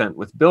lesser extent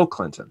with Bill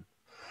Clinton.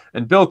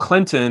 And Bill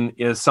Clinton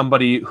is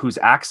somebody whose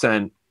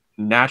accent,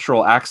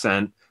 natural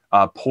accent,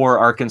 poor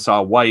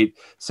Arkansas white,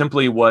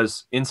 simply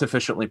was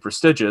insufficiently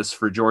prestigious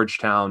for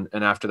Georgetown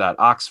and after that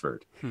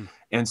Oxford.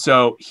 And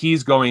so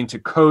he's going to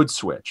code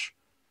switch.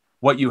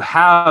 What you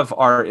have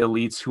are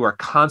elites who are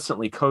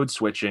constantly code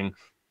switching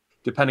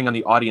depending on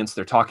the audience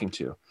they're talking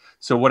to.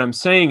 So what I'm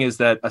saying is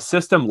that a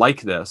system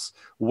like this,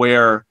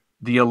 where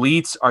the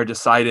elites are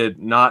decided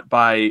not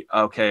by,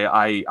 okay,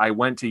 I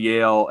went to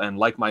Yale and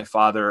like my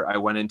father, I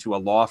went into a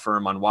law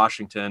firm on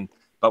Washington,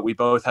 but we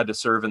both had to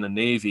serve in the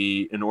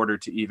Navy in order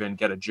to even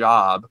get a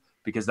job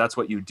because that's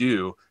what you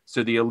do.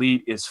 So the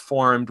elite is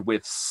formed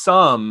with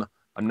some,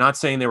 I'm not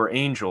saying they were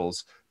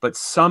angels, but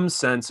some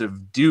sense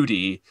of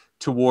duty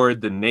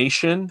toward the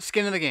nation.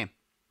 Skin in the game.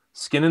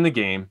 Skin in the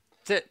game.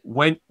 That's it.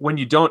 When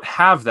you don't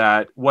have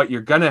that, what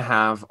you're going to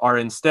have are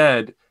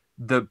instead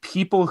the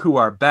people who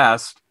are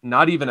best,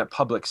 not even at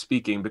public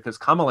speaking, because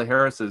Kamala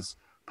Harris's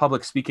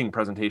public speaking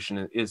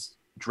presentation is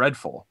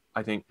dreadful.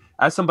 I think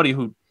as somebody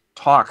who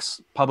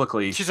talks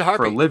publicly She's a harpy.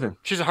 for a living,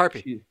 She's a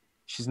harpy.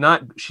 she's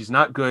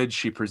not good.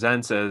 She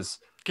presents as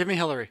Give me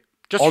Hillary.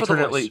 Just for the voice.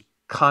 alternately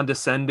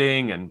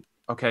condescending and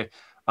okay.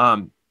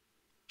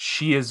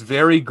 She is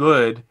very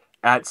good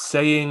at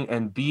saying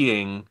and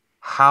being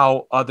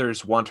how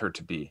others want her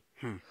to be.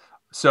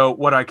 So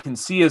what I can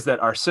see is that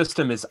our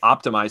system is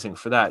optimizing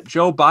for that.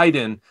 Joe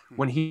Biden,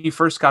 when he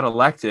first got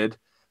elected,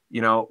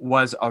 you know,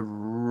 was a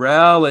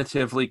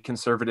relatively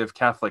conservative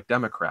Catholic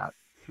Democrat.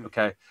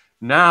 Okay.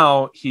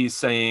 Now he's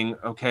saying,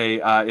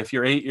 okay, if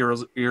you're 8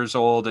 years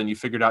old and you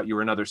figured out you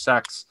were another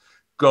sex,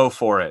 go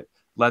for it.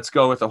 Let's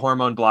go with the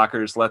hormone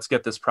blockers. Let's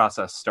get this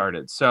process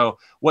started. So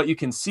what you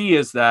can see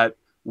is that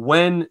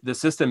when the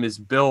system is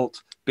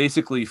built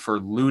basically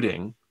for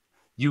looting,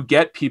 you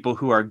get people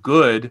who are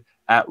good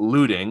at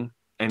looting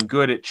and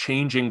good at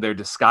changing their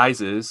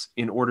disguises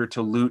in order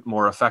to loot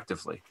more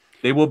effectively.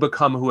 They will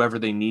become whoever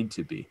they need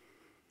to be.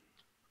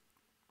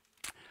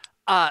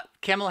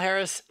 Kamala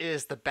Harris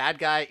is the bad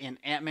guy in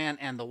Ant-Man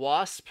and the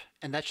Wasp,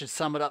 and that should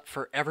sum it up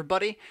for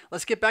everybody.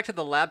 Let's get back to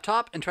the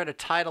laptop and try to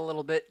tie it a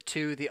little bit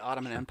to the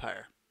Ottoman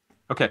Empire.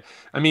 Okay.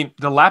 I mean,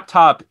 the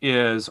laptop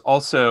is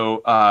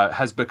also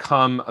has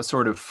become a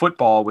sort of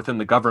football within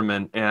the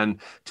government. And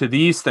to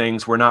these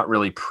things, we're not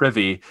really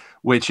privy,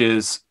 which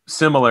is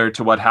similar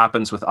to what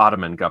happens with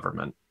Ottoman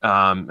government.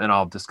 And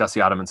I'll discuss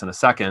the Ottomans in a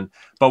second.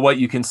 But what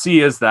you can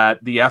see is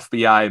that the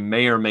FBI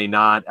may or may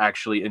not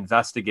actually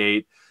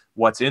investigate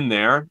what's in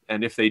there.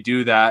 And if they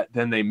do that,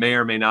 then they may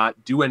or may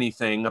not do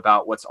anything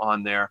about what's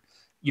on there.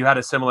 You had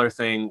a similar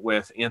thing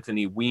with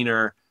Anthony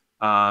Weiner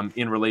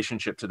in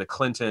relationship to the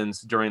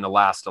Clintons during the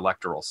last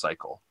electoral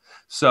cycle.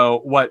 So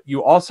what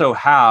you also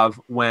have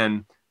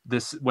when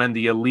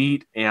the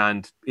elite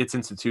and its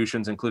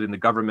institutions, including the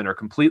government, are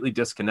completely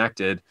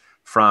disconnected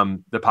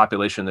from the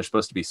population they're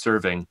supposed to be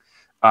serving,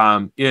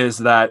 is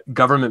that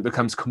government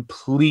becomes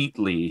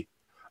completely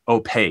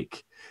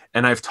opaque.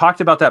 And I've talked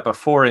about that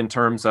before in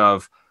terms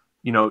of,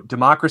 you know,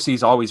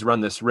 democracies always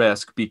run this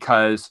risk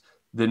because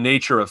the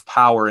nature of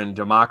power in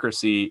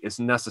democracy is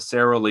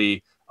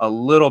necessarily a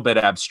little bit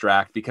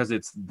abstract because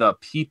it's the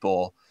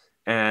people.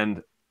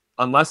 And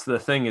unless the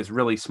thing is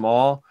really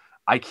small,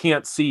 I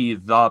can't see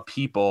the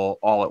people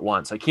all at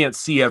once. I can't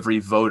see every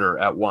voter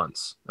at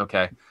once.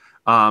 Okay.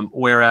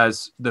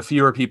 Whereas the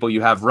fewer people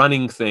you have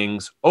running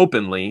things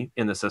openly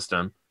in the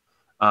system,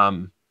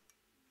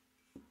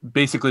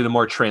 basically the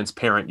more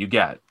transparent you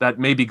get. That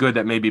may be good,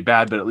 that may be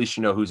bad, but at least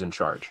you know who's in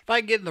charge. If I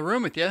get in the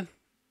room with you.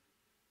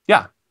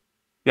 Yeah.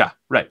 Yeah.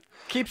 Right.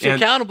 Keeps you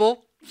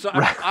accountable. So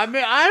right. I'm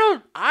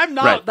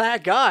not right.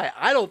 that guy.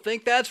 I don't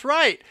think that's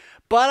right.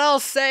 But I'll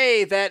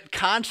say that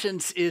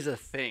conscience is a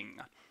thing.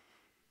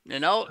 You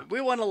know,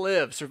 we want to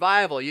live,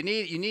 survival. You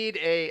need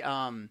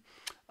a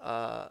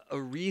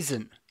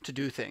reason to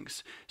do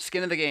things.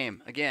 Skin of the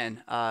game.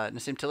 Again,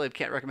 Nassim Taleb,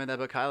 can't recommend that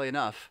book highly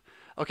enough.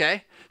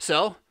 Okay,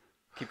 so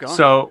keep going.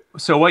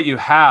 So what you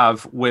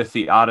have with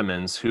the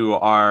Ottomans, who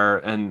are,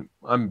 and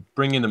I'm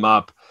bringing them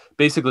up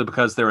basically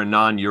because they're a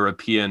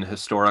non-European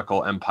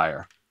historical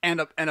empire. And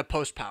a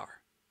post-power.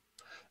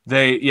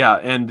 They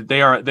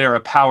are a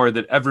power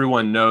that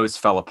everyone knows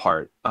fell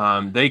apart.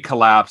 They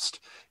collapsed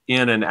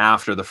in and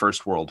after the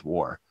First World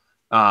War.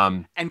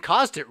 And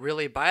caused it,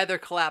 really, by their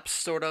collapse,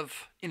 sort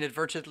of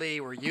inadvertently,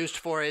 were used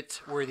for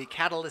it, were the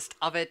catalyst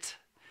of it.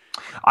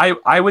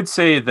 I would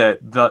say that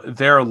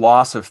their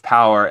loss of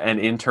power and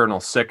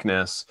internal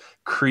sickness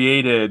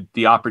created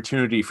the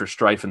opportunity for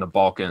strife in the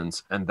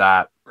Balkans, and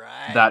that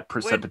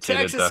precipitated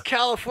when Texas,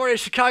 California,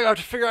 Chicago have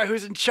to figure out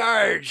who's in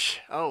charge.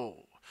 Oh,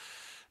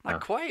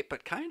 not quite,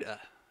 but kinda.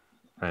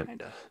 Right.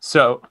 Kinda.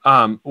 So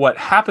what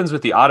happens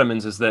with the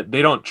Ottomans is that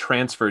they don't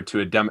transfer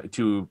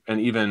to an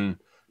even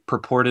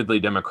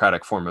purportedly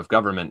democratic form of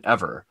government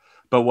ever.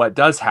 But what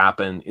does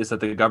happen is that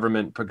the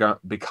government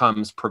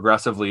becomes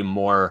progressively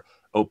more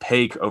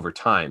opaque over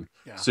time.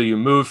 Yeah. So you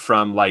move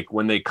from, like,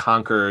 when they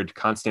conquered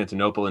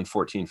Constantinople in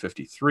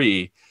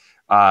 1453,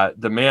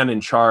 the man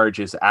in charge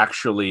is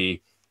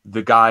actually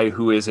the guy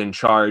who is in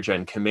charge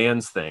and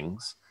commands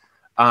things,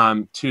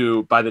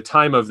 to, by the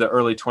time of the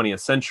early 20th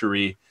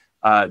century,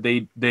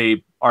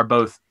 they are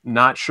both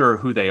not sure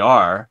who they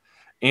are,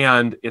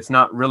 and it's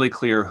not really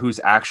clear who's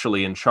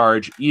actually in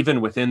charge, even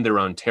within their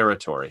own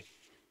territory,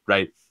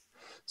 right?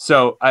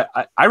 So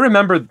I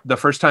remember the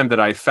first time that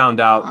I found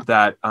out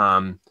that,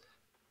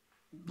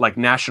 like,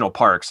 national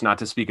parks, not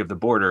to speak of the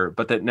border,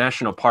 but that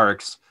national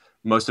parks,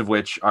 most of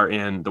which are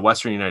in the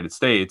Western United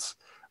States,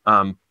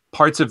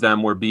 parts of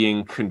them were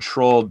being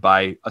controlled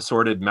by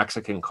assorted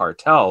Mexican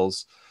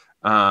cartels,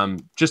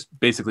 just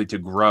basically to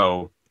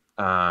grow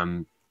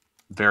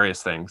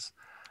various things.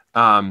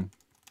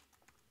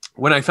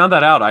 When I found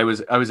that out, I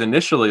was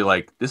initially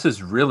like, this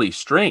is really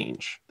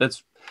strange.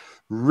 That's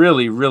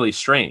really, really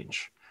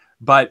strange.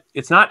 But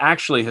it's not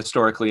actually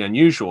historically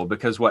unusual,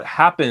 because what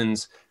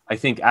happens, I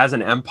think, as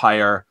an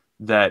empire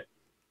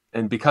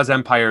and because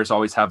empires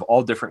always have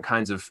all different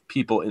kinds of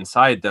people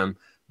inside them,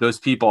 those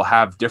people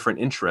have different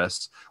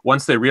interests.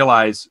 Once they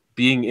realize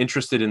being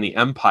interested in the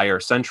empire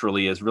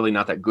centrally is really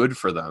not that good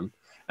for them,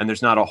 and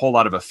there's not a whole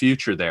lot of a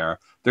future there,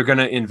 they're going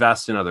to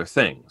invest in other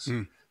things.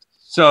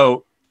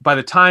 So by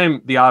the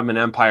time the Ottoman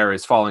Empire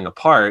is falling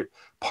apart,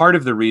 part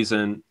of the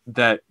reason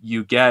that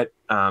you get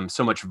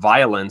so much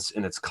violence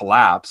in its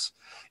collapse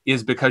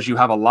is because you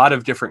have a lot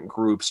of different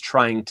groups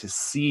trying to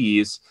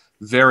seize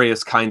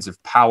various kinds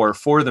of power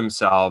for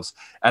themselves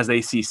as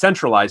they see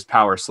centralized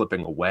power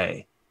slipping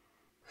away.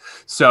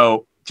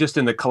 So just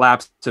in the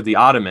collapse of the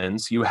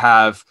Ottomans, you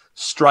have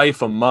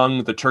strife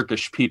among the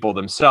Turkish people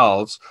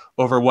themselves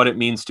over what it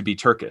means to be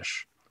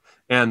Turkish.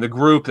 And the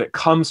group that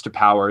comes to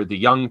power, the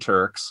Young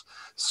Turks,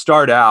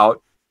 start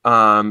out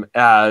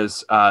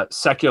as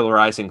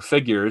secularizing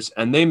figures,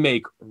 and they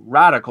make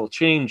radical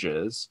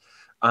changes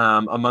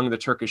among the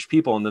Turkish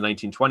people in the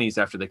 1920s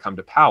after they come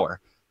to power.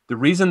 The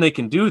reason they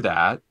can do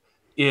that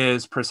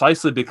is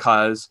precisely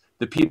because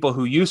the people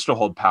who used to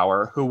hold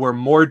power, who were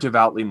more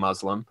devoutly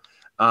Muslim,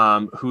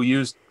 who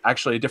used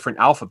actually a different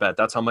alphabet,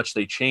 that's how much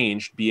they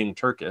changed being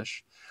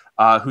Turkish,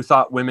 who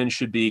thought women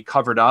should be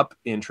covered up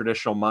in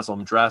traditional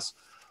Muslim dress,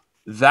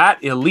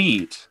 that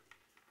elite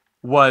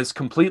was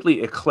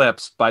completely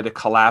eclipsed by the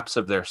collapse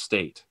of their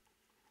state.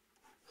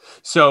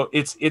 So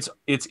it's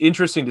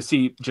interesting to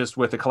see, just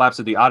with the collapse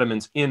of the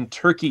Ottomans in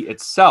Turkey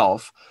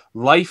itself,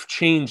 life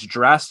changed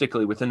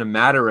drastically within a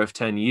matter of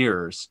 10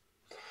 years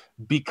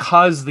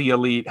because the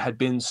elite had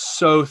been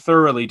so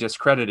thoroughly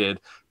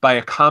discredited by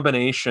a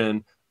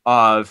combination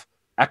of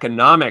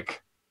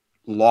economic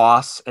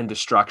loss and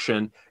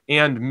destruction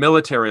and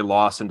military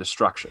loss and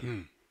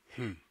destruction.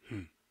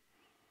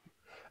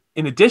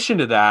 In addition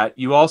to that,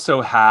 you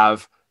also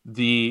have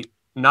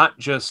not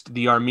just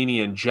the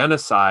Armenian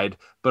genocide,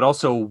 but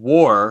also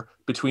war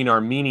between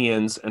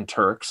Armenians and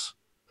Turks.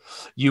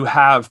 You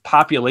have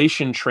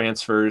population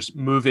transfers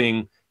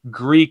moving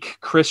Greek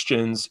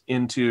Christians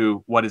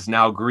into what is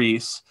now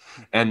Greece,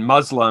 and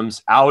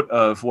Muslims out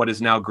of what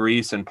is now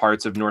Greece and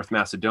parts of North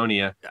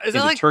Macedonia. Is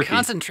that like Turkey.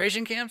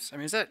 Concentration camps? I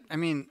mean, is that? I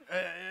mean,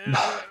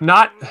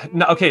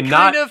 okay,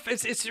 kind of.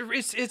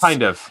 It's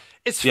kind of.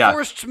 It's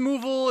forced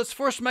removal. It's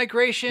forced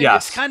migration.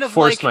 Yes, it's kind of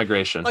forced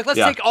migration. Like let's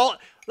take all.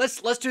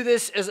 let's do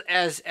this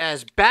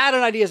as bad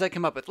an idea as I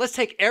come up with. Let's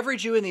take every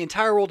Jew in the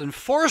entire world and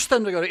force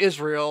them to go to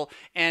Israel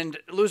and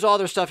lose all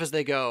their stuff as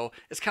they go.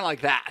 It's kind of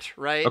like that,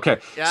 right? Okay.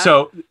 Yeah?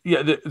 So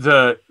yeah,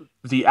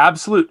 the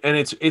absolute, and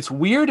it's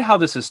weird how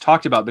this is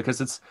talked about,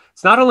 because it's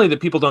not only that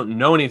people don't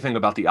know anything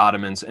about the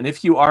Ottomans, and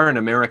if you are an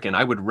American,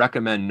 I would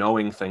recommend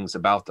knowing things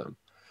about them,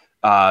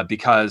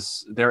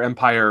 because their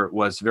empire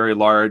was very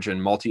large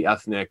and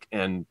multi-ethnic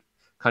and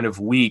kind of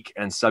weak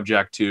and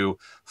subject to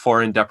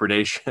foreign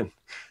depredation,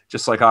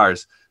 just like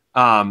ours.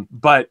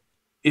 But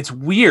it's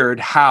weird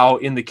how,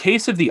 in the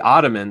case of the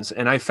Ottomans,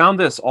 and I found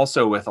this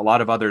also with a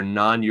lot of other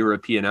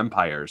non-European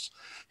empires,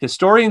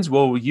 historians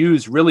will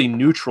use really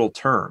neutral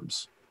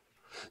terms.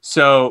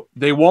 So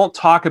they won't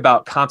talk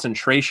about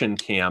concentration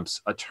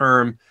camps, a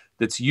term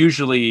that's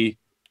usually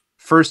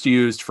first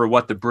used for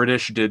what the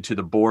British did to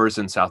the Boers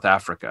in South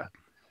Africa,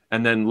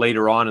 and then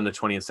later on in the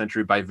 20th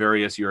century by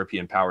various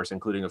European powers,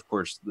 including, of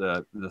course,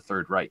 the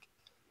Third Reich.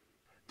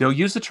 They'll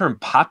use the term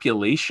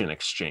population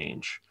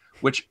exchange,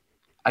 which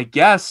I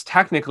guess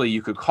technically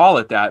you could call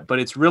it that, but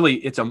it's really,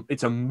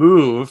 it's a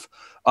move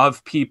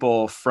of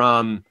people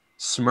from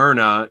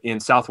Smyrna in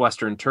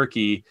southwestern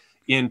Turkey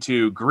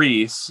into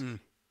Greece,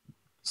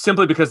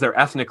 simply because they're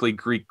ethnically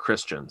Greek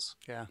Christians.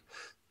 Yeah.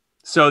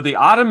 So the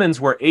Ottomans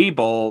were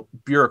able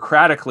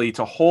bureaucratically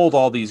to hold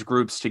all these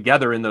groups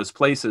together in those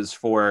places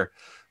for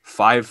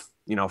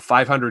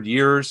 500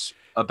 years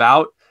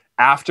about,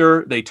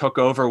 after they took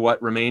over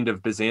what remained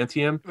of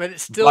Byzantium. But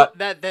it's still,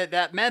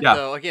 that meant,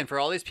 though, again, for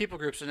all these people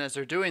groups, and as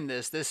they're doing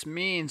this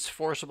means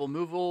forcible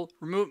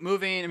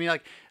moving. I mean,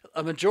 like,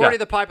 a majority of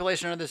the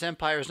population under this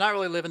empire is not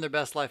really living their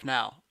best life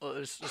now.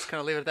 Let's kind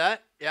of leave it at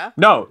that. Yeah.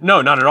 No,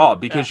 not at all,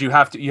 because you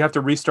have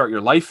to restart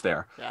your life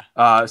there,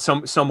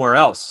 somewhere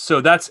else.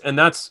 So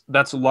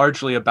that's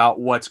largely about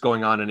what's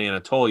going on in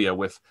Anatolia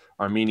with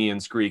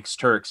Armenians, Greeks,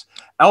 Turks.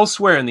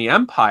 Elsewhere in the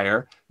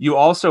empire, you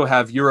also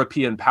have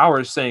European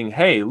powers saying,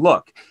 hey,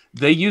 look,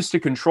 they used to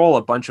control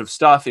a bunch of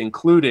stuff,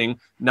 including,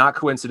 not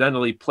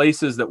coincidentally,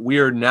 places that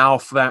we're now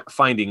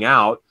finding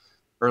out,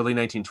 early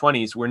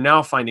 1920s, we're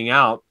now finding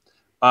out,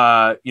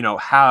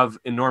 have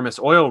enormous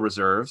oil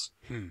reserves.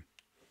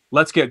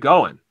 Let's get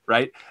going,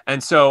 right?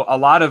 And so a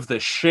lot of the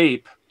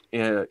shape,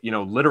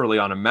 literally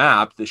on a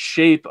map, the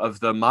shape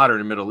of the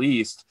modern Middle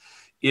East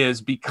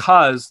is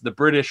because the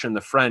British and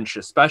the French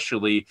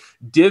especially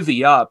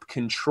divvy up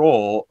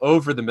control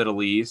over the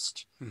Middle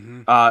East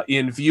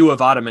in view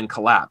of Ottoman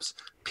collapse.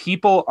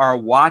 People are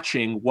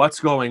watching what's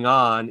going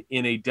on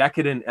in a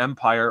decadent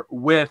empire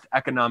with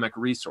economic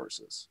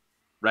resources,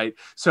 right?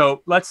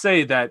 So let's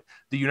say that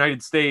the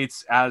United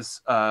States,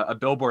 as a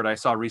billboard I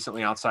saw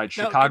recently outside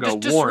Chicago,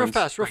 just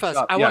warns... real fast.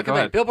 I want to come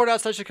back. Billboard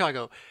outside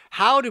Chicago.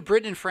 How do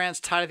Britain and France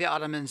tie to the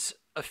Ottomans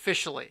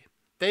officially?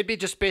 They'd be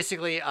just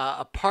basically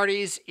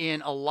parties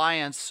in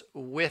alliance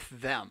with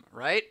them,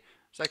 right?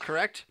 Is that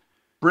correct?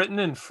 Britain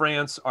and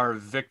France are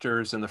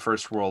victors in the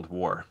First World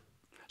War.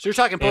 So you're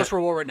talking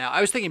post-World War right now.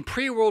 I was thinking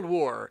pre-World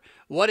War.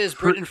 What is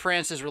Britain and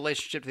France's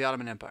relationship to the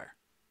Ottoman Empire?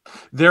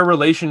 Their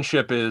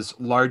relationship is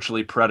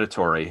largely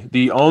predatory.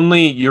 The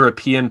only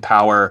European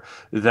power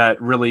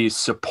that really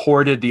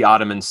supported the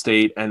Ottoman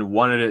state and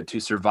wanted it to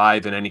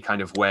survive in any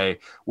kind of way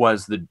were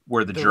the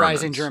Germans. The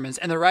rising Germans.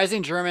 And the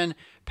rising German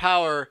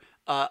power...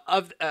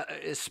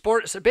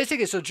 So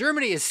basically, so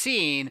Germany is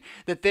seeing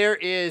that there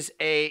is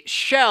a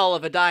shell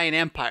of a dying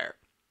empire.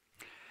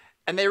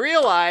 And they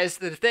realize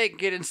that if they can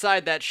get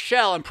inside that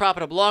shell and prop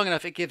it up long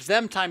enough, it gives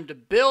them time to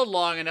build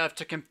long enough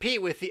to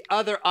compete with the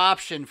other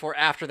option for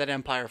after that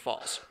empire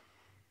falls.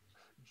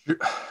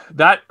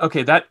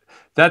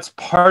 That's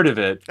part of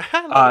it.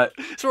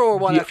 It's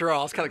World War I after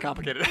all. It's kind of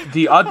complicated.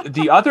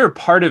 The other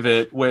part of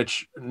it,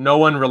 which no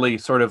one really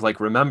sort of like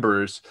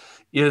remembers,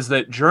 is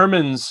that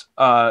Germans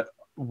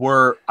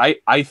were,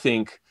 I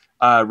think,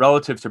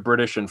 relative to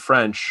British and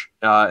French,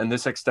 and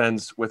this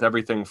extends with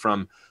everything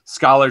from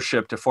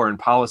scholarship to foreign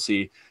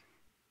policy,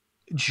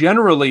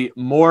 generally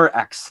more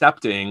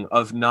accepting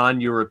of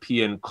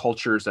non-European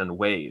cultures and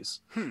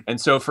ways.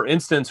 And so, for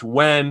instance,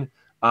 when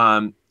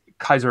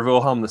Kaiser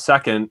Wilhelm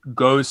II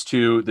goes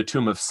to the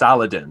tomb of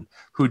Saladin,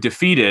 who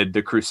defeated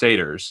the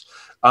Crusaders,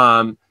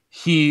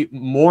 he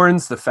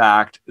mourns the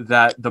fact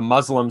that the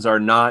Muslims are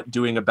not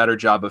doing a better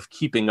job of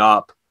keeping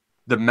up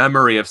the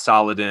memory of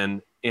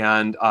Saladin,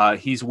 and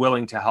he's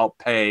willing to help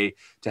pay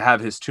to have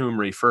his tomb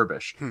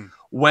refurbished.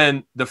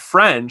 When the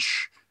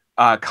French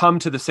come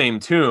to the same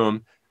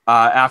tomb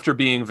after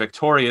being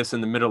victorious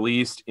in the Middle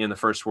East in the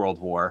First World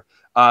War,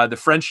 the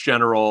French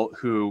general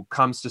who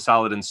comes to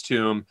Saladin's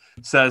tomb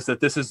says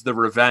that this is the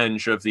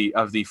revenge of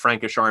the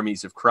Frankish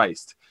armies of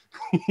Christ.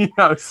 And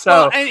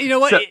you know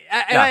what?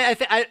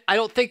 I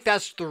don't think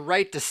that's the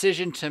right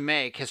decision to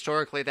make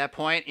historically at that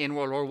point in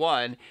World War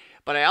I.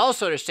 But I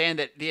also understand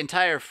that the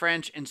entire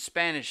French and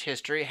Spanish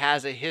history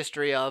has a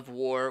history of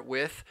war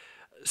with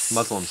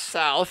Muslims.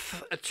 Muslims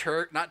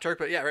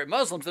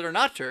that are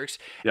not Turks.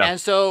 Yeah.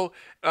 And so,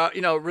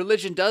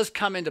 religion does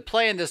come into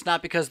play in this,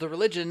 not because the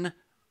religion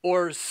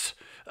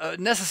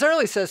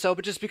necessarily says so,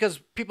 but just because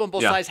people on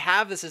both Yeah. sides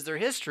have this as their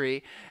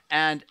history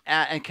and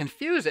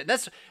confuse it. And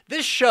that's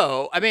this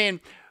show. I mean,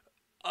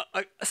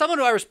 someone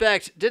who I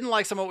respect didn't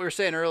like some of what we were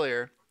saying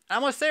earlier. I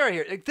want to say right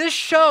here, like, this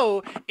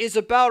show is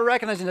about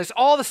recognizing it's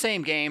all the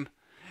same game.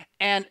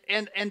 And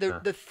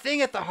the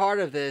thing at the heart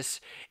of this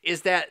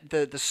is that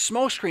the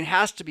smoke screen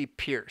has to be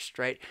pierced,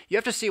 right? You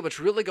have to see what's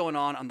really going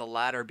on the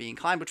ladder being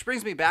climbed, which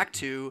brings me back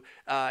to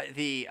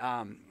the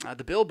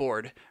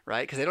billboard,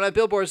 right? Because they don't have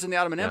billboards in the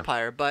Ottoman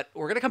Empire, but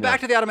we're gonna come back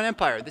to the Ottoman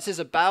Empire. This is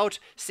about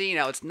seeing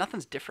how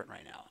nothing's different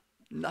right now.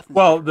 Nothing's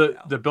Well, different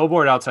right now. the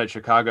billboard outside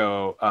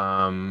Chicago,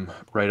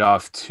 right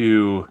off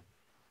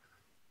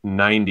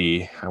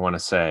 290, I want to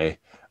say,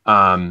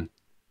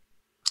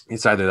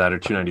 it's either that or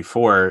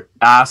 294,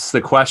 asks the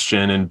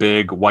question in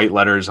big white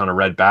letters on a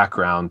red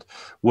background,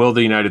 will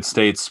the United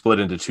States split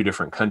into two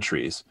different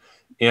countries?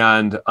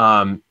 And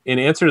in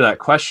answer to that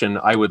question,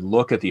 I would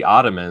look at the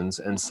Ottomans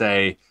and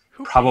say,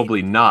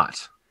 probably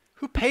not.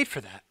 Who paid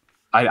for that?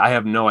 I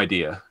have no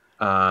idea.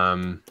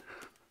 I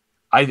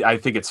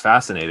think it's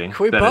fascinating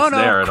Cui that bono, it's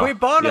there. cui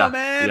bono,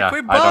 man,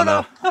 cui I don't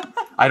bono. know.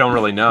 I don't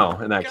really know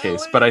in that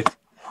case, but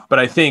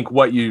I think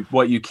what you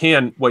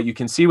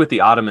can see with the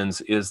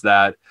Ottomans is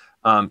that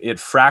it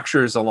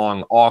fractures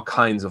along all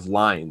kinds of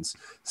lines.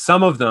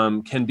 Some of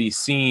them can be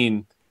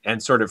seen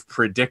and sort of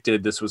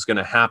predicted this was going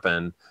to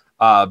happen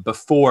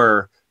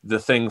before the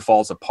thing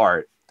falls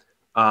apart.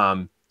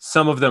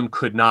 Some of them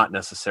could not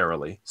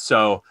necessarily.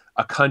 So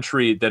a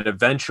country that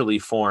eventually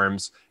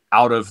forms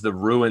out of the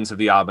ruins of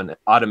the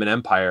Ottoman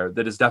Empire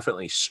that is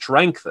definitely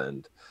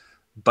strengthened,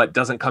 but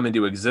doesn't come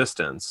into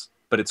existence,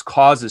 but its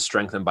cause is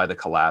strengthened by the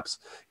collapse,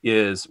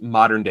 is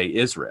modern day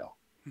Israel.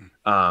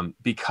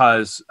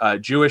 Because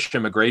Jewish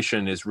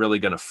immigration is really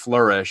going to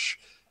flourish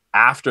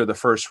after the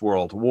First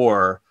World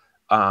War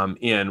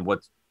in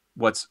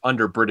what's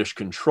under British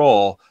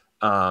control.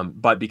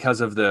 But because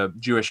of the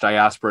Jewish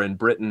diaspora in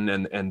Britain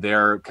and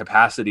their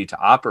capacity to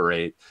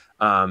operate,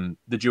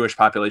 the Jewish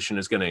population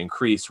is going to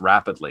increase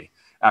rapidly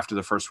after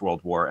the First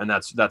World War. And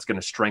that's going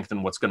to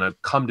strengthen what's going to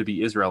come to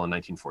be Israel in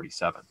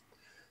 1947.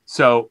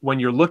 So when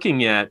you're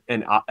looking at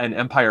an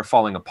empire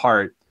falling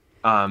apart,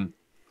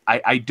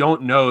 I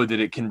don't know that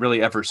it can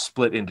really ever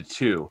split into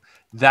two.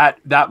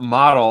 That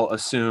model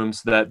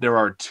assumes that there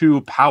are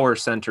two power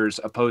centers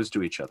opposed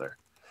to each other.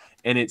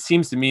 And it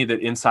seems to me that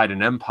inside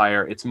an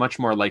empire, it's much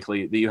more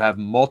likely that you have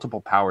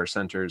multiple power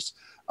centers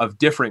of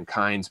different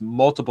kinds,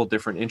 multiple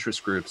different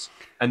interest groups,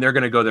 and they're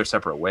going to go their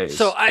separate ways.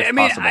 So I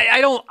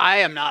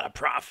am not a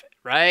prophet,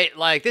 right?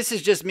 Like, this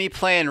is just me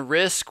playing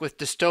Risk with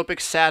dystopic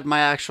sad my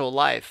actual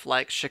life.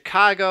 Like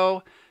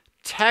Chicago,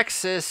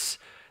 Texas,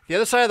 the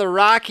other side of the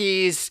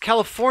Rockies,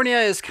 California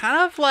is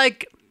kind of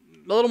like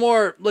a little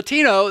more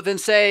Latino than,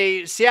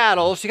 say,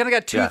 Seattle. So you kind of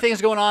got two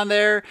things going on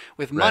there,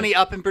 with money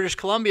up in British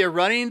Columbia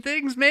running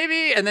things,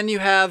 maybe. And then you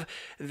have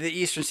the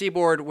Eastern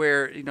Seaboard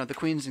where, the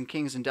Queens and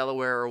Kings in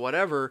Delaware or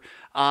whatever.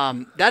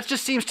 That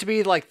just seems to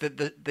be like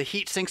the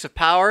heat sinks of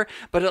power.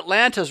 But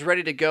Atlanta's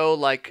ready to go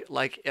like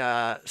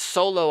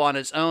solo on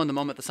its own the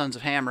moment the Sons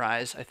of Ham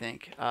rise, I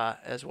think,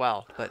 as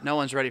well. But no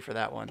one's ready for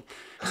that one.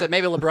 Except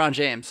maybe LeBron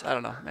James. I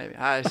don't know. Maybe.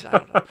 I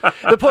don't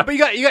know. But you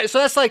got. So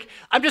that's like,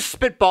 I'm just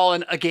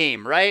spitballing a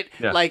game, right?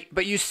 Yeah.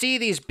 But you see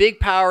these big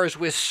powers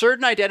with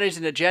certain identities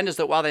and agendas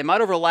that, while they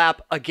might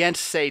overlap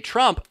against, say,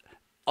 Trump,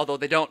 although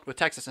they don't with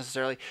Texas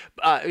necessarily,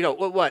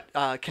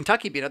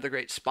 Kentucky be another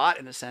great spot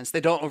in a sense.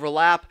 They don't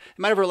overlap. It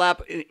might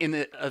overlap in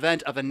the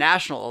event of a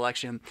national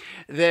election.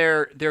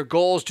 Their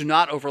goals do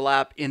not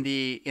overlap in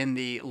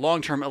the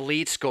long-term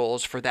elites'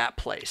 goals for that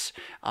place.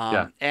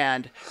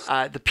 And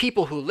the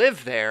people who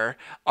live there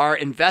are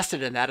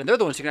invested in that, and they're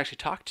the ones you can actually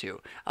talk to.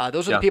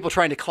 Those are the people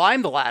trying to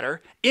climb the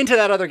ladder into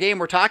that other game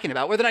we're talking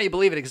about. Whether or not you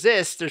believe it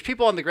exists, there's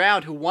people on the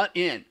ground who want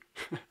in,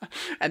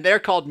 and they're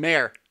called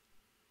mayor.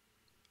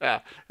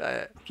 Yeah,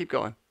 keep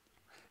going.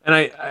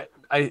 And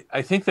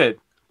I think that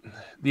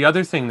the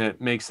other thing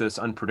that makes this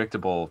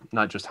unpredictable,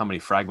 not just how many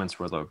fragments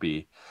will there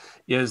be,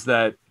 is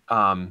that,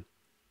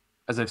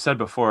 as I've said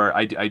before,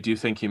 I do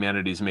think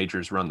humanities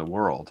majors run the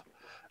world.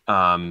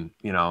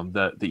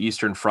 The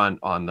Eastern Front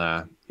on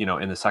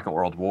in the Second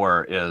World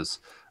War is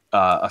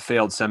a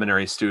failed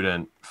seminary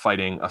student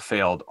fighting a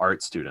failed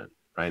art student.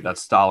 Right?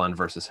 That's Stalin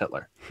versus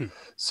Hitler.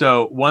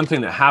 So one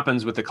thing that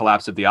happens with the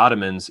collapse of the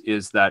Ottomans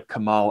is that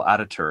Kemal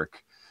Ataturk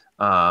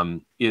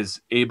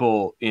is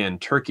able in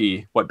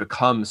Turkey, what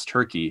becomes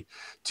Turkey,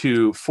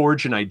 to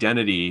forge an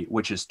identity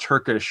which is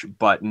Turkish,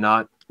 but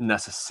not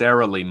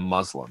necessarily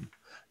Muslim,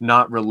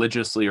 not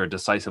religiously or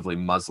decisively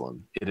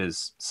Muslim. It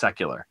is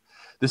secular.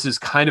 This is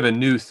kind of a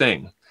new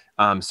thing.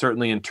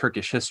 Certainly in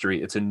Turkish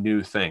history, it's a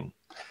new thing.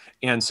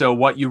 And so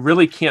what you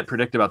really can't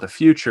predict about the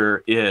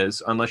future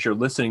is, unless you're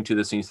listening to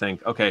this and you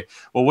think, okay,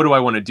 well, what do I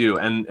want to do?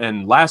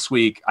 And last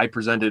week I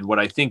presented what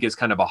I think is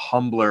kind of a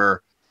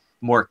humbler,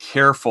 more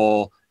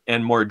careful,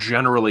 and more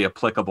generally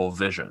applicable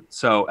vision.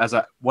 So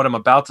what I'm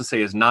about to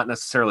say is not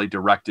necessarily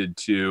directed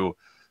to,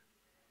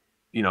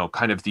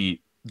 kind of the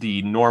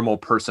the normal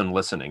person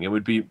listening. It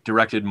would be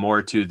directed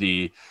more to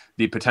the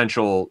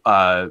potential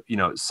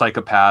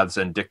psychopaths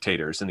and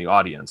dictators in the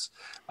audience,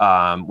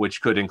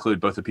 which could include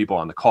both the people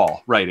on the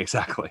call. Right,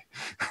 exactly.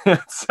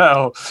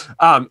 So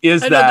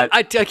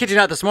I kid you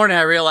not, this morning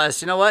I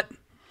realized, you know what?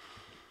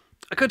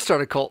 I could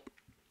start a cult.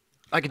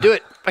 I could do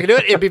it.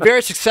 It'd be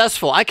very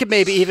successful. I could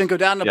maybe even go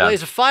down in a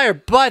blaze of fire,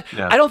 but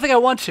I don't think I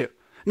want to.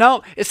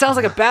 No, it sounds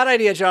like a bad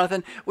idea,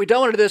 Jonathan. We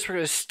don't want to do this. We're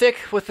going to stick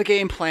with the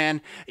game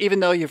plan, even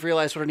though you've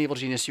realized what an evil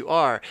genius you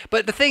are.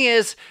 But the thing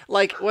is,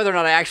 like, whether or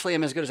not I actually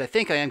am as good as I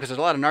think I am, because there's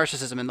a lot of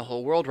narcissism in the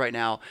whole world right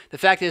now, the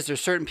fact is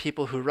there's certain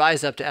people who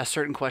rise up to ask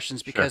certain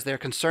questions because they're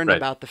concerned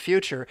about the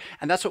future,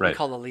 and that's what we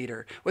call a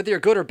leader. Whether you're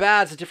good or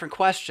bad is a different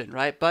question,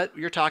 right? But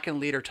you're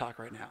talking leader talk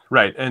right now.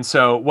 Right, and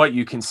so what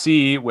you can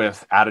see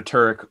with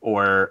Ataturk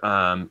or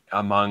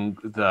among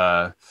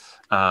the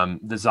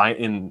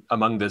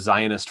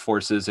Zionist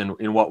forces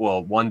in what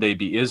will one day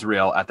be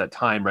Israel at that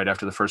time, right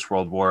after the First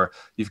World War,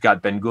 you've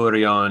got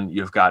Ben-Gurion,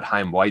 you've got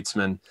Chaim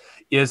Weizmann,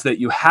 is that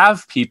you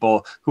have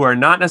people who are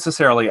not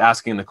necessarily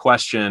asking the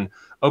question,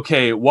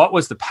 okay, what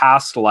was the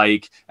past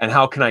like, and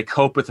how can I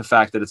cope with the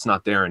fact that it's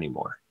not there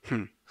anymore?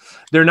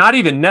 They're not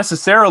even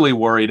necessarily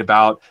worried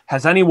about,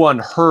 has anyone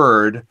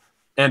heard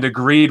and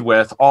agreed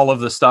with all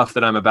of the stuff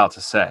that I'm about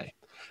to say?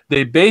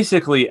 They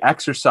basically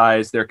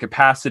exercise their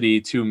capacity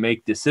to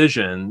make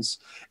decisions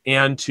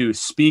and to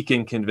speak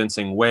in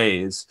convincing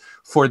ways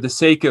for the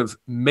sake of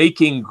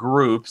making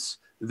groups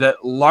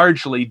that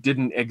largely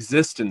didn't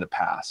exist in the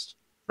past,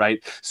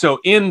 right? So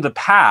in the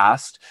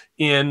past,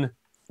 in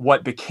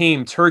what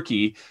became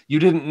Turkey, you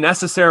didn't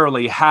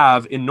necessarily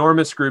have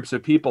enormous groups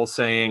of people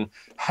saying,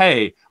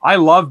 hey, I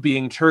love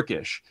being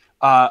Turkish.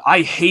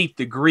 I hate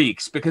the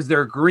Greeks because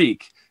they're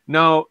Greek.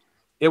 No,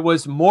 it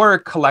was more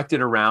collected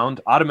around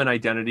Ottoman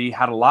identity,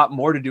 had a lot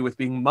more to do with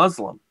being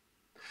Muslim.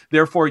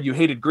 Therefore, you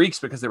hated Greeks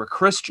because they were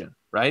Christian,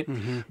 right?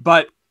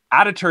 But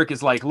Ataturk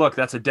is like, look,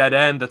 that's a dead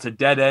end. That's a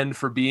dead end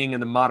for being in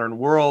the modern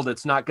world.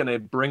 It's not going to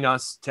bring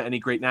us to any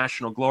great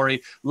national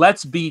glory.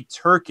 Let's be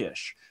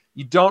Turkish.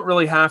 You don't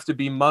really have to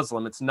be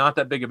Muslim. It's not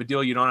that big of a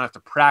deal. You don't have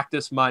to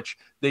practice much.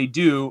 They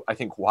do, I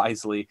think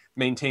wisely,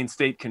 maintain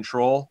state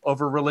control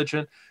over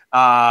religion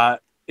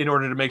in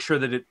order to make sure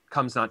that it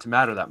comes not to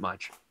matter that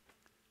much.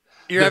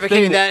 You're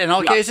advocating that in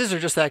all cases or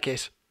just that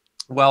case?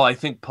 Well, I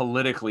think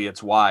politically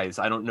it's wise.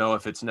 I don't know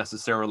if it's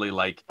necessarily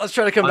like... Let's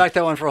try to come back to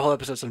that one for a whole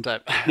episode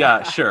sometime.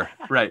 Yeah, sure.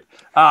 Right.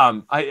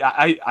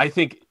 I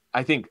think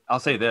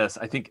I'll say this.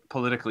 I think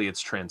politically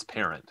it's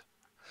transparent.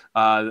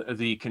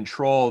 The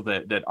control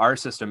that our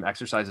system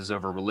exercises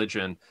over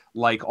religion,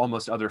 like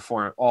almost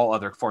all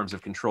other forms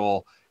of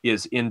control,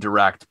 is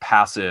indirect,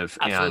 passive,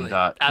 and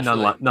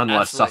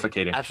nonetheless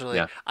suffocating. Absolutely.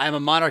 Yeah. I am a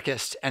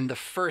monarchist, and the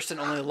first and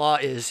only law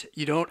is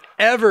you don't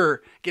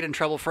ever get in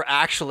trouble for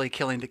actually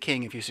killing the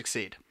king if you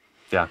succeed.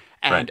 Yeah.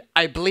 And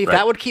I believe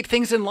that would keep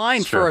things in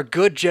line for a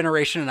good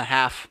generation and a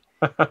half.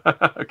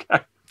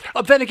 Okay.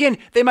 Then again,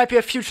 they might be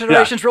a few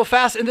generations real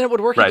fast, and then it would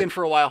work again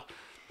for a while.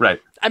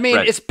 Right. I mean,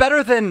 it's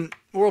better than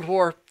World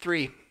War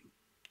III.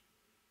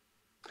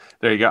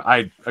 There you go.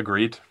 I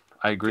agreed.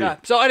 Yeah.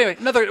 So anyway,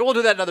 we'll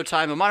do that another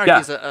time. A monarchy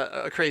is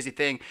a crazy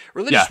thing.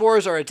 Religious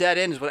wars are a dead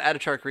end, is what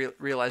Ataturk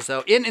realized.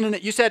 Though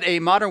you said a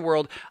modern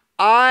world.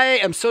 I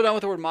am so done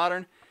with the word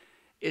modern.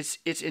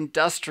 It's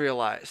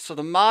industrialized. So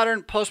the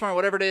modern, postmodern,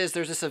 whatever it is,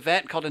 there's this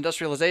event called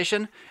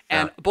industrialization,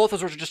 and both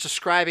those words are just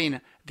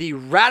describing the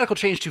radical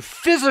change to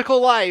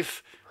physical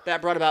life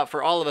that brought about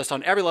for all of us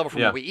on every level,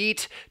 from what we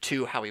eat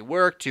to how we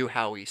work to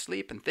how we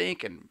sleep and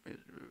think and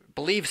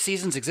believe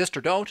seasons exist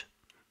or don't.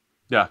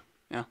 Yeah.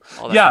 Yeah.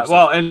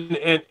 Well,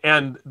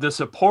 and the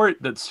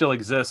support that still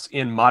exists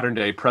in modern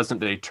day, present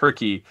day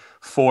Turkey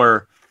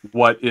for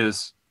what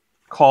is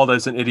called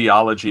as an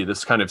ideology,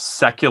 this kind of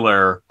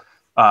secular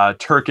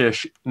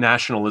Turkish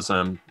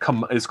nationalism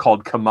is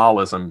called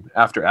Kemalism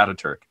after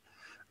Ataturk.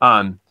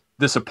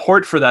 The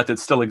support for that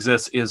still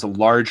exists is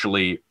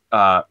largely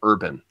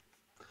urban.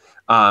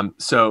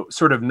 So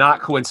sort of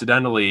not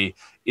coincidentally,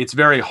 it's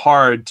very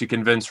hard to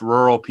convince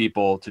rural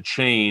people to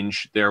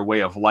change their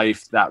way of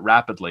life that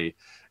rapidly.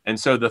 And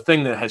so the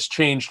thing that has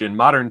changed in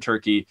modern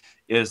Turkey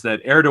is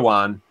that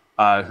Erdogan,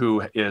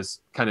 who is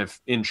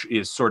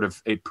is sort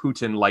of a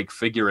Putin-like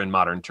figure in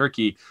modern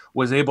Turkey,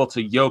 was able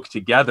to yoke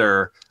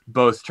together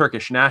both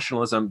Turkish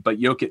nationalism, but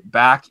yoke it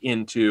back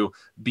into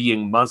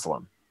being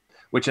Muslim,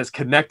 which has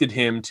connected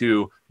him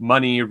to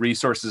money,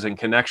 resources, and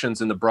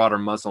connections in the broader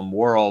Muslim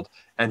world,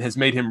 and has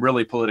made him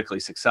really politically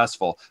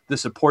successful. The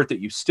support that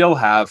you still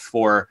have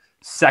for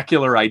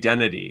secular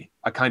identity,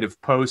 a kind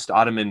of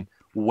post-Ottoman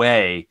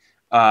way,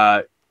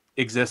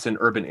 exists in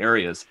urban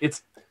areas.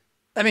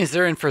 That means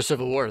they're in for a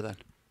civil war then.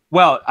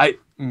 Well,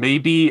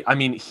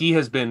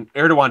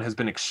 Erdogan has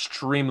been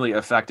extremely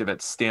effective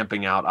at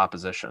stamping out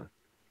opposition.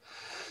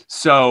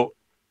 So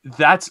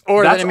then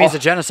it means a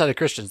genocide of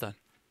Christians then.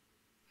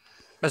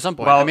 At some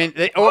point. Well,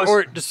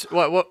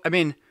 I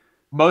mean,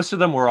 most of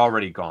them were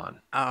already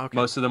gone. Oh, okay.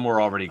 Most of them were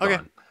already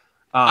gone.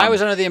 I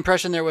was under the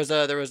impression there was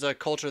a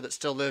culture that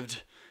still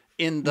lived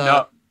in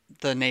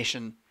the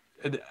nation.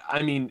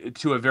 I mean,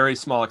 to a very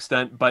small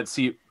extent, but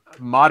see,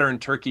 modern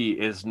Turkey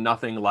is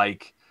nothing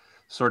like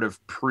sort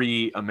of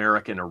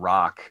pre-American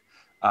Iraq,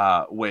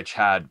 which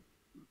had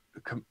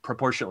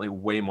proportionately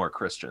way more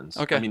Christians.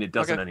 I Okay. mean, it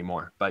doesn't Okay.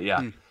 anymore, but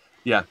yeah, Hmm.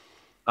 yeah.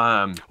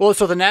 Well,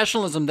 so the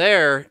nationalism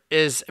there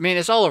is, I mean,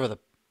 it's all over the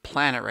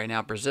planet right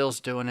now. Brazil's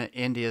doing it.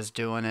 India's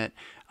doing it.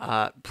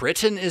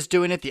 Britain is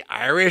doing it. The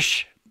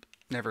Irish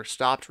never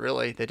stopped,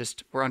 really. They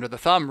just were under the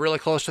thumb really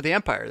close to the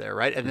empire there,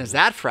 right? And is Mhm,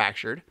 that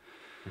fractured?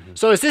 mhm.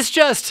 So is this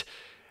just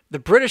the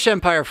British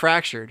Empire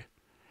fractured,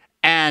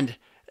 and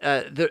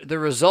the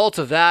result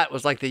of that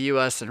was like the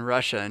U.S. and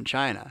Russia and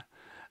China,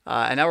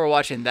 and now we're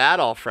watching that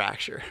all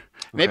fracture.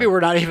 Maybe Okay. we're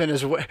not even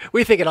as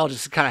we think it all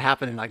just kind of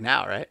happening like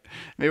now, right?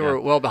 Maybe Yeah. we're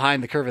well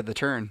behind the curve of the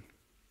turn.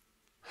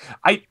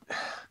 I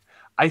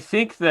I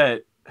think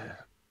that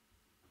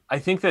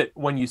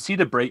when you see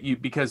the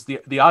break, because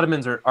the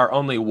Ottomans are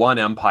only one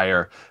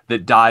empire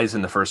that dies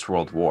in the First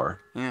World War.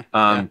 Yeah,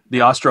 yeah,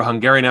 The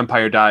Austro-Hungarian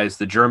Empire dies,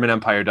 the German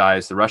Empire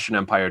dies, the Russian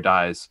Empire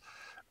dies.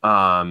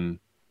 Um,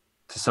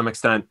 to some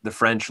extent, the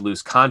French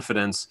lose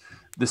confidence.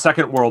 The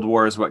Second World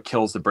War is what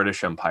kills the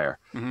British Empire.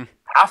 hmm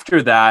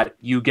After that,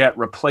 you get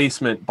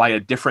replacement by a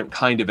different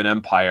kind of an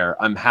empire.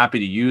 I'm happy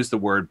to use the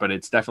word, but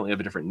it's definitely of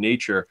a different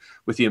nature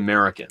with the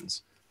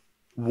Americans.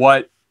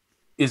 What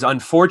is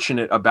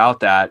unfortunate about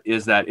that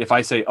is that if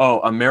I say, oh,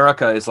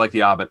 America is like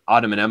the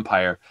Ottoman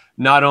Empire,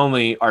 not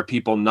only are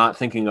people not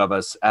thinking of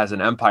us as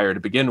an empire to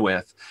begin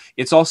with,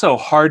 it's also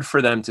hard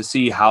for them to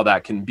see how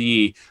that can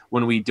be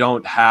when we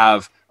don't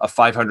have a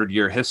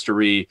 500-year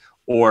history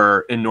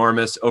or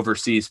enormous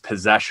overseas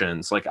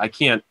possessions. Like I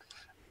can't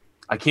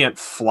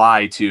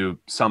fly to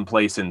some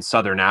place in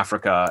Southern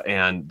Africa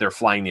and they're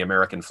flying the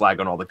American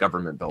flag on all the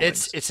government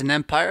buildings. it's an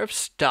empire of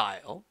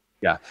style,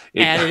 Yeah.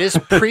 and it is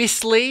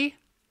priestly.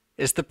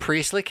 Is the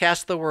priestly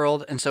caste of the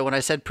world, and so when I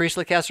said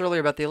priestly caste earlier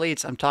about the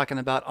elites, I'm talking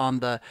about on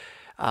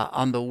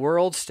the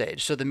world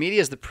stage. So the media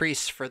is the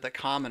priests for the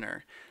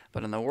commoner,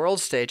 but on the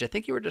world stage, I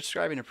think you were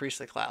describing a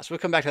priestly class. We'll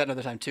come back to that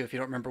another time too, if you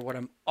don't remember what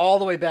I'm all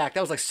the way back.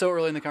 That was like so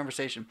early in the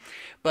conversation,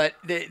 but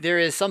there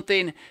is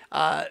something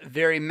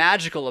very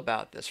magical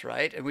about this,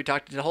 right? And we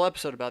talked the whole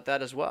episode about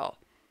that as well.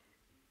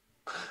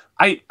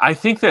 I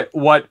think that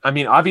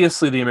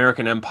obviously the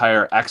American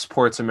empire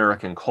exports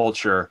American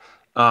culture.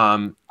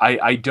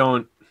 I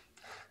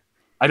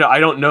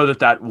don't know that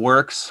that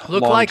works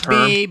Look long like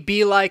term. me,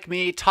 be like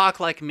me, talk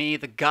like me.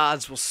 The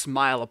gods will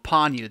smile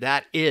upon you.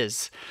 That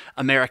is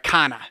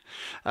Americana.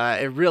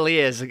 It really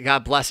is.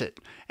 God bless it.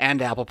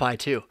 And apple pie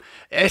too.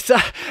 It's.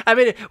 I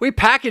mean, we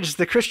packaged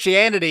the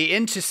Christianity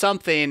into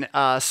something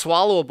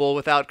swallowable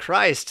without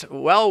Christ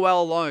well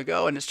long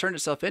ago, and it's turned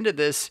itself into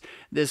this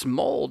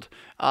mold.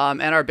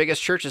 And our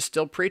biggest churches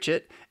still preach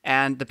it,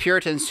 and the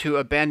Puritans who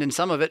abandoned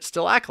some of it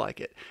still act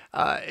like it.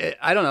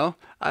 I don't know.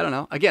 I don't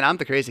know. Again, I'm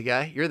the crazy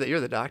guy. You're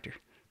the doctor.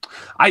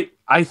 I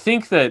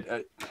think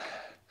that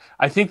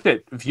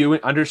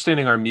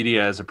understanding our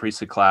media as a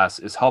priestly class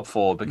is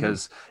helpful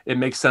because it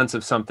makes sense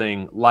of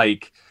something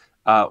like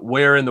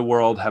where in the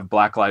world have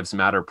Black Lives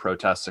Matter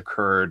protests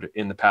occurred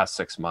in the past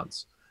 6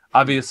 months?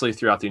 Obviously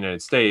throughout the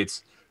United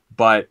States,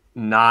 but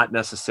not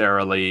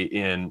necessarily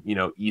in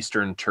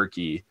Eastern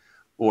Turkey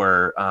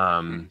or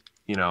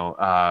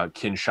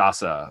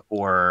Kinshasa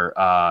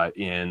or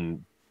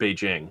in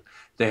Beijing.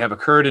 They have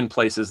occurred in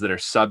places that are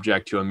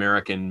subject to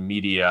American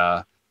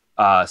media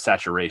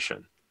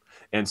saturation.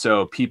 And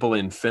so people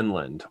in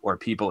Finland or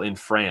people in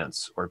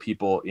France or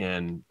people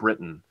in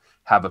Britain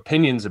have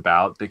opinions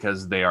about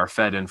because they are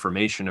fed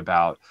information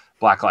about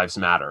Black Lives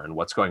Matter and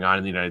what's going on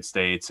in the United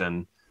States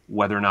and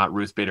whether or not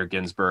Ruth Bader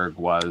Ginsburg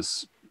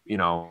was,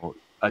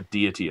 a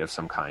deity of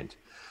some kind.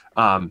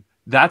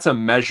 That's a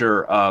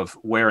measure of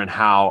where and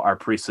how our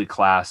priestly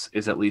class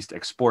is at least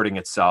exporting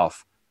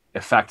itself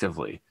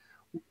effectively.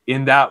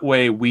 In that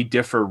way, we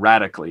differ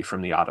radically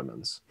from the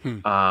Ottomans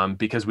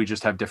because we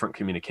just have different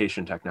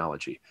communication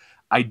technology.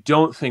 I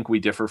don't think we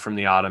differ from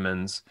the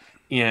Ottomans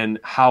in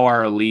how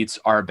our elites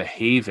are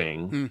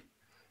behaving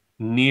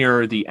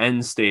near the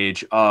end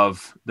stage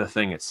of the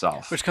thing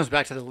itself. Which comes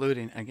back to the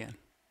looting again.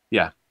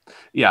 Yeah.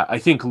 Yeah. I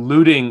think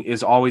looting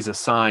is always a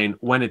sign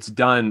when it's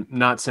done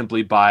not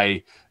simply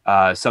by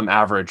some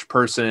average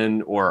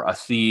person or a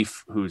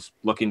thief who's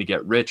looking to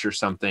get rich or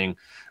something,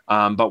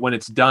 but when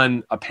it's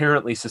done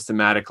apparently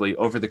systematically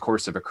over the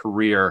course of a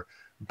career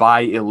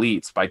by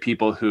elites, by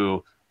people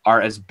who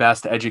are as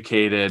best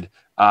educated,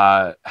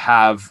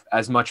 have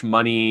as much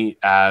money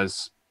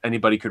as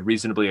anybody could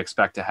reasonably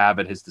expect to have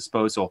at his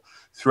disposal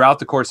throughout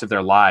the course of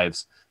their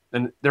lives.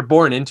 And they're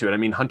born into it. I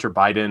mean, Hunter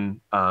Biden,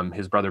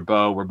 his brother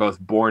Beau, were both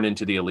born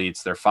into the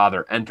elites. Their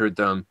father entered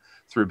them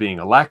through being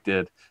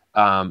elected.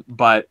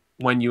 But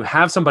when you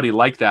have somebody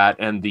like that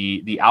and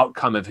the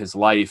outcome of his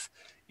life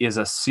is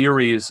a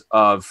series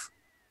of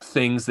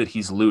things that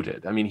he's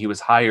looted. I mean, he was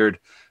hired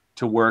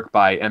to work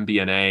by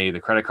MBNA, the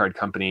credit card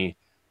company.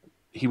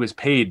 He was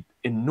paid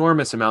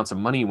enormous amounts of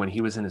money when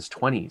he was in his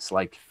 20s.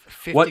 Like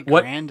 50 what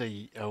grand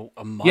a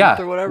month yeah,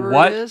 or whatever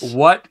it is.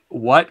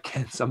 what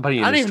can somebody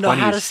in I don't his even know 20s,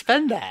 how to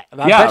spend that.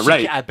 Yeah,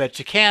 right. I bet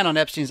you can on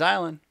Epstein's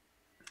Island.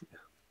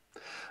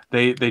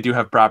 They do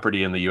have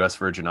property in the US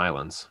Virgin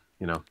Islands,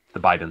 the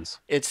Bidens.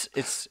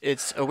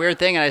 It's a weird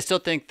thing, and I still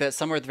think that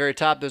somewhere at the very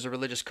top there's a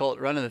religious cult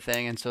running the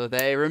thing, and so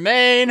they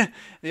remain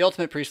the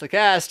ultimate priestly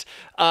caste.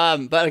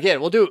 But again,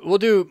 we'll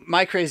do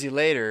my crazy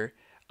later.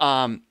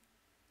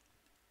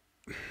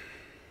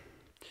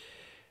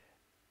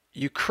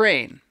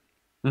 Ukraine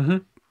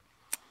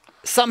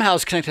somehow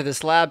is connected to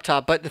this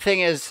laptop, but the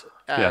thing is,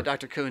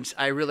 Dr. Coons,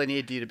 I really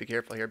need you to be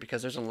careful here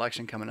because there's an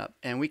election coming up,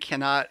 and we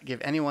cannot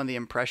give anyone the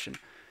impression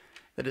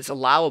that it's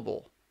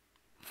allowable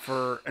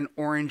for an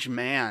orange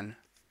man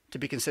to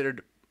be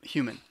considered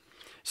human.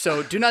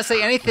 So do not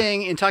say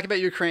anything in talking about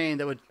Ukraine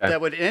that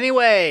would in any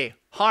way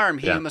harm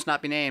he who must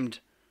not be named,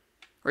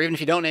 or even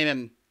if you don't name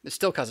him, it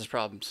still causes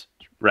problems.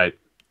 Right.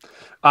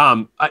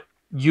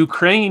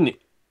 Ukraine,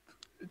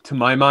 to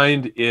my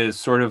mind, is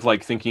sort of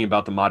like thinking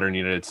about the modern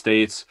United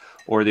States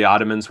or the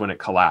Ottomans when it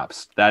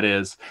collapsed. That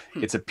is,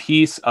 it's a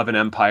piece of an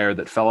empire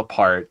that fell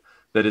apart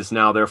that is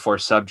now therefore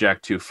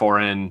subject to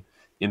foreign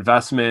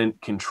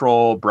investment,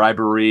 control,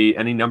 bribery,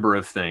 any number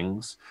of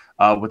things.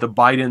 What the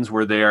Bidens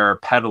were there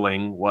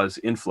peddling was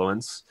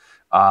influence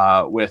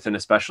with an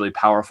especially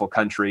powerful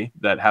country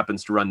that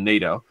happens to run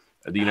NATO,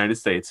 the United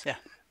States. Yeah.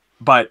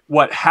 But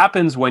what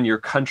happens when your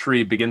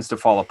country begins to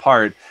fall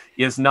apart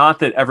is not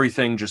that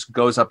everything just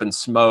goes up in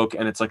smoke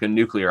and it's like a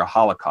nuclear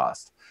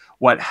holocaust.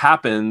 What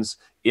happens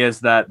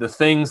is that the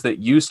things that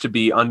used to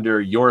be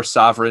under your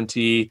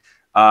sovereignty,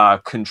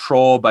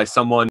 control by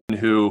someone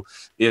who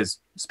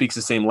speaks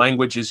the same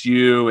language as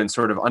you and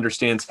sort of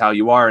understands how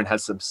you are and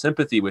has some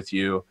sympathy with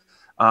you,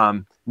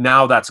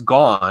 now that's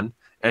gone,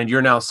 and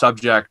you're now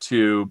subject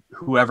to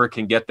whoever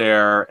can get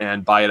there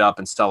and buy it up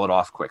and sell it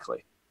off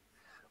quickly.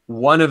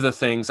 One of the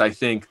things I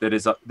think that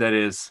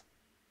is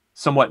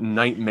somewhat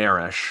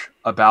nightmarish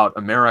about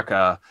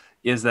America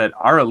is that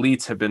our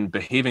elites have been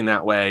behaving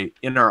that way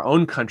in our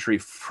own country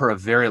for a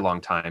very long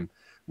time.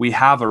 We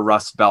have a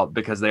rust belt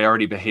because they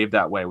already behaved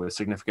that way with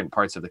significant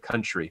parts of the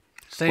country.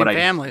 Same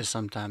families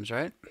sometimes,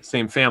 right?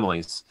 Same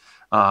families.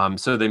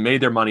 So they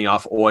made their money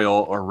off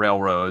oil or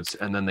railroads,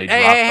 and then they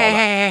dropped all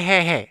that.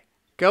 Hey.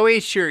 Go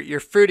eat your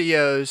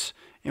Fruitios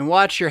and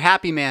watch your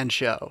Happy Man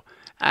show.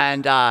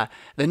 And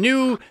the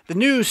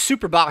new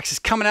Super Box is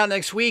coming out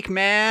next week,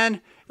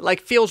 man. It,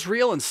 like, feels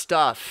real and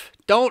stuff.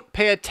 Don't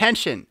pay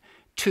attention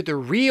to the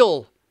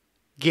real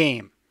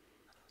game.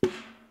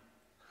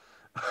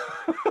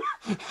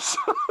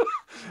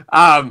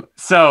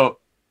 So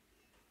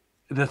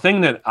the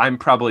thing that I'm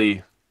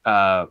probably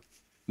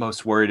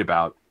most worried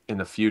about in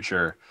the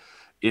future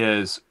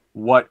is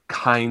what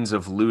kinds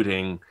of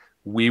looting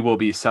we will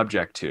be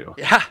subject to.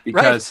 Yeah,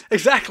 because, right.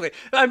 Exactly.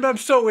 I'm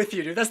so with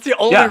you, dude. That's the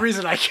only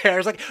reason I care.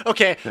 It's like,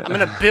 okay, I'm going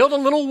to build a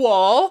little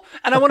wall,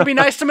 and I want to be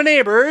nice to my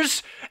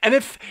neighbors. And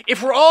if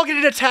we're all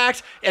getting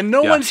attacked and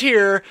no one's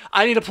here,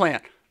 I need a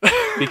plan.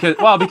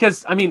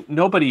 because I mean,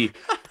 nobody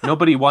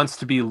wants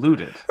to be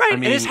looted. Right, I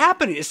mean, and it's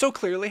happening. It's so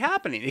clearly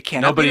happening. It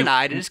cannot be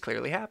denied. It is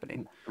clearly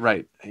happening.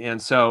 Right,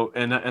 and so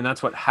and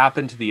that's what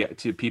happened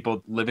to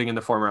people living in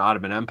the former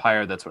Ottoman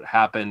Empire. That's what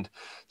happened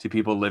to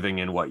people living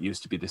in what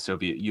used to be the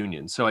Soviet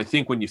Union. So I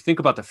think when you think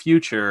about the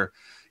future,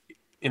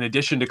 in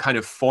addition to kind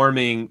of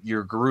forming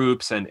your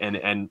groups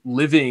and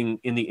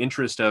living in the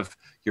interest of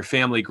your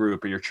family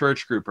group or your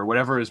church group or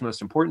whatever is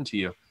most important to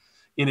you,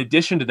 in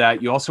addition to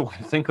that, you also want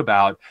to think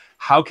about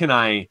how can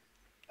I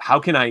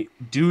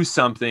do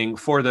something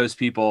for those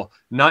people,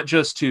 not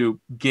just to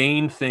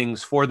gain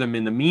things for them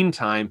in the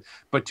meantime,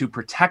 but to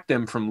protect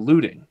them from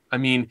looting. I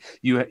mean,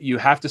 you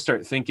have to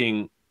start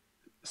thinking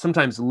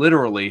sometimes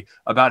literally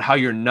about how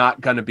you're not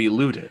going to be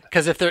looted.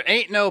 Because if there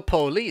ain't no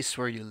police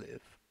where you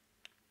live.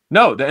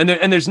 No,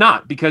 and there's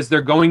not, because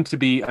they're going to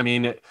be. I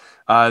mean,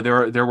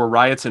 there were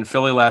riots in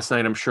Philly last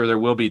night. I'm sure there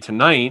will be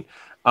tonight.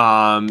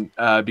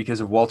 Because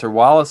of Walter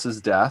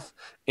Wallace's death.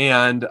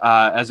 And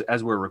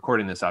as we're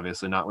recording this,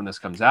 obviously not when this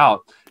comes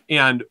out.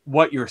 And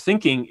what you're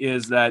thinking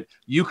is that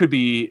you could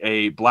be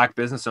a black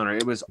business owner.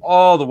 It was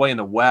all the way in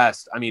the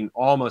West. I mean,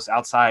 almost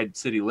outside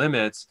city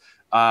limits.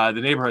 The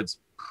neighborhood's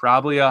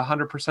probably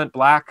 100%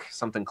 black,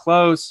 something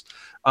close.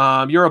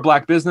 You're a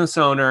black business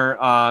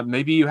owner.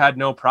 Maybe you had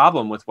no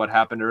problem with what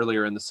happened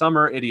earlier in the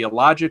summer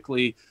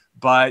ideologically,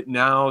 but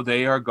now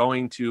they are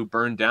going to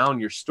burn down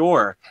your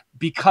store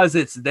because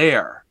it's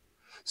there.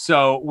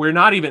 So we're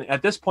not even,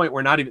 at this point,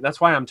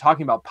 that's why I'm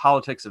talking about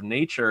politics of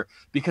nature,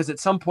 because at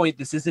some point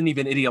this isn't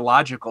even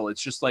ideological.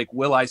 It's just like,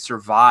 will I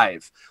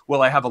survive?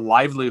 Will I have a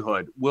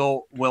livelihood?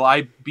 Will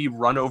I be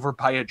run over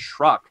by a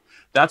truck?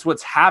 That's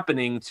what's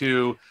happening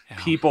to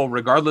people,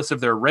 regardless of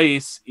their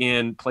race,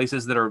 in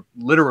places that are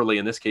literally,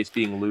 in this case,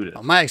 being looted.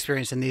 Well, my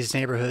experience in these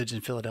neighborhoods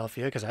in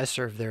Philadelphia, because I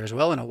served there as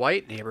well in a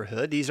white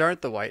neighborhood, these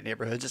aren't the white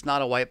neighborhoods. It's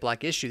not a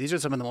white-black issue. These are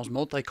some of the most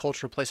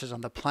multicultural places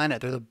on the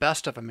planet. They're the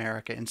best of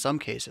America in some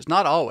cases,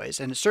 not always.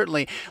 And it's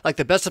certainly like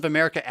the best of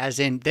America as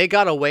in they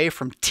got away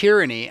from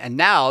tyranny and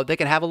now they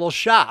can have a little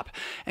shop.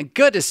 And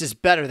goodness is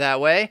better that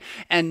way.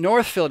 And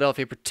North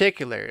Philadelphia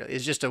particularly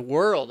is just a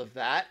world of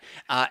that.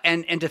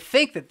 And to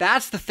think that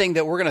that's the thing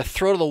that we're going to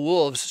throw to the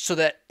wolves so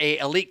that a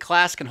elite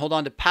class can hold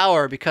on to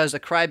power because a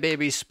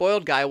crybaby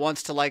spoiled guy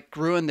wants to like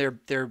ruin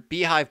their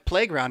beehive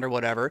playground or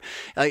whatever.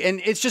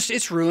 And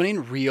it's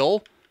ruining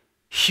real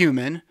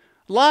human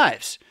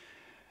lives.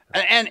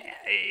 And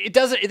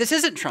this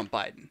isn't Trump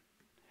Biden,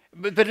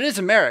 but it is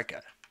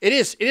America. It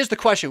is the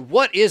question,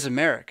 what is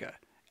America?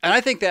 And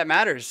I think that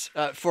matters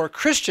for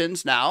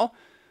Christians now,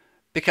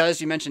 because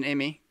you mentioned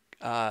Amy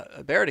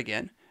Barrett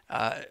again.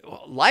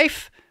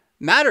 Life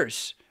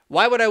matters.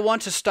 Why would I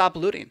want to stop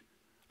looting?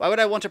 Why would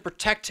I want to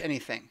protect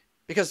anything?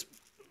 Because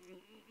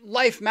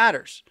life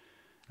matters.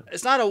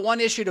 It's not a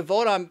one issue to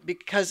vote on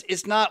because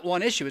it's not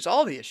one issue. It's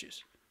all the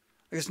issues.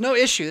 There's no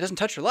issue that doesn't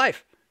touch your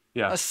life.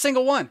 Yeah. A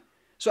single one.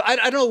 So I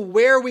don't know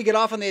where we get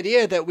off on the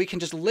idea that we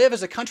can just live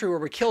as a country where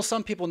we kill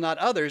some people, not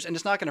others, and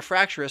it's not going to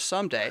fracture us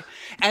someday.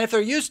 And if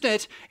they're using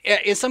it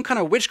in some kind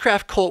of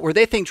witchcraft cult where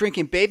they think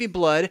drinking baby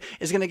blood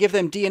is going to give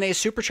them DNA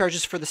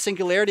supercharges for the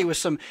singularity with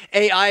some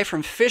AI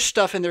from fish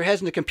stuff in their heads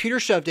and the computer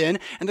shoved in,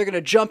 and they're going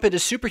to jump into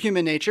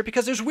superhuman nature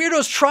because there's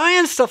weirdos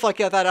trying stuff like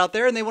that out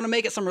there, and they want to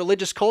make it some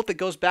religious cult that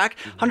goes back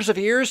hundreds of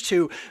years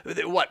to,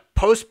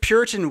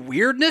 post-Puritan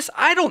weirdness?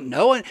 I don't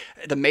know. And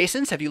the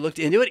Masons, have you looked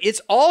into it?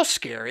 It's all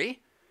scary.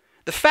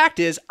 The fact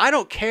is, I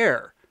don't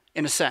care,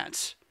 in a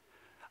sense.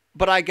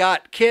 But I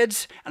got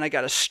kids, and I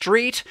got a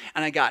street,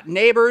 and I got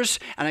neighbors,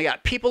 and I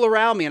got people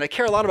around me, and I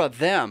care a lot about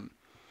them.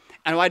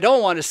 And what I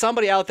don't want is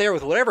somebody out there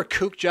with whatever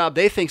kook job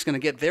they think is going to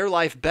get their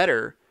life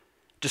better,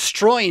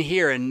 destroying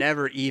here and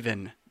never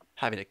even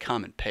having to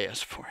come and pay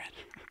us for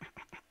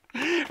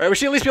it. Right, we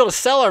should at least be able to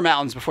sell our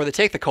mountains before they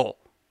take the coal.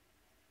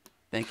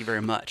 Thank you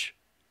very much.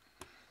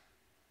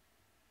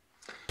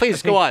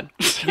 Please go on.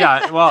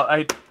 Yeah, well,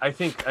 I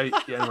think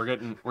we're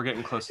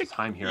getting close to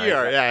time here.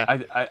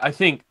 I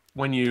think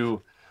when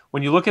you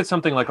look at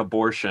something like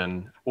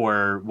abortion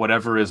or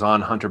whatever is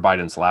on Hunter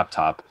Biden's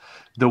laptop,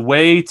 the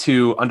way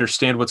to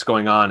understand what's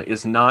going on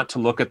is not to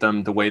look at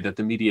them the way that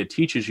the media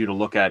teaches you to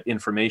look at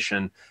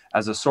information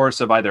as a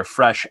source of either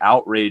fresh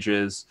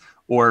outrages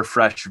or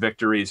fresh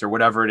victories or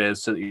whatever it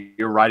is, so that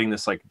you're riding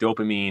this like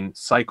dopamine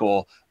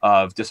cycle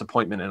of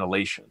disappointment and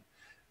elation.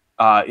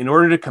 In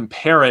order to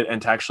compare it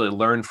and to actually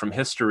learn from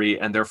history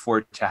and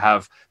therefore to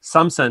have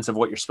some sense of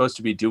what you're supposed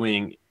to be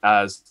doing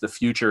as the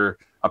future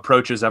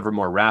approaches ever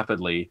more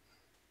rapidly,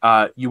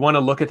 you want to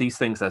look at these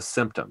things as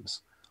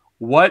symptoms.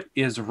 What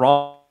is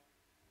wrong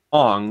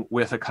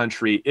with a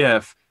country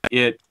if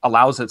it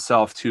allows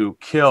itself to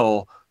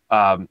kill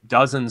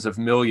dozens of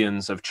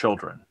millions of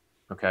children,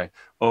 okay,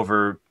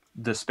 over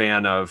the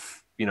span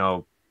of,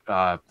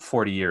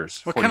 40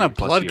 years. What kind of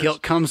blood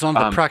guilt comes on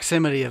the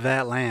proximity of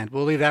that land?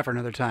 We'll leave that for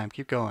another time.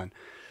 Keep going.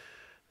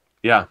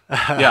 Yeah.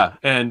 Yeah.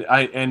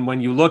 And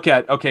when you look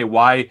at, okay,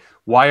 why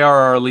are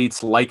our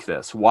elites like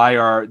this? Why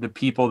are the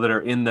people that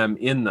are in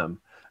them?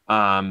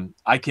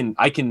 I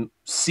can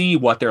see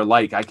what they're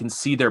like. I can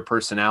see their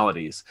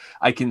personalities.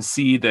 I can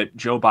see that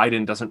Joe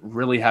Biden doesn't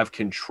really have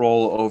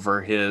control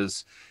over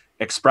his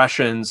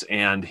expressions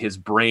and his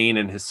brain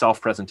and his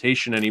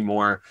self-presentation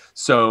anymore.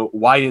 So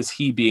why is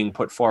he being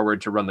put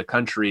forward to run the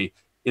country?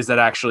 Is that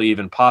actually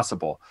even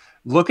possible?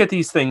 Look at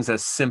these things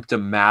as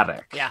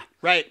symptomatic. Yeah,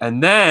 right.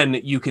 And then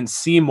you can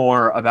see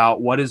more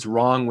about what is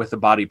wrong with the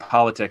body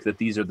politic, that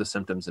these are the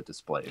symptoms it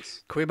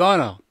displays. Cui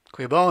bono?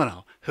 Cui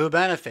bono? Who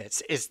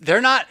benefits?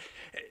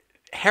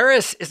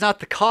 Harris is not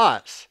the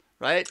cause,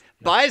 right?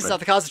 Biden's not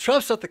the cause.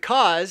 Trump's not the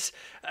cause.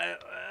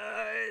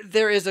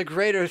 There is a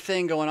greater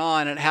thing going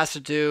on, and it has to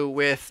do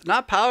with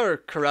not power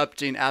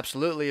corrupting,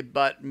 absolutely,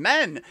 but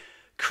men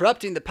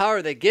corrupting the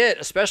power they get,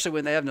 especially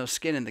when they have no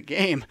skin in the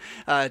game,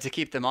 to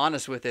keep them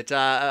honest with it.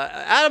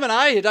 Adam and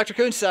I, Dr.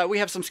 Koontz, we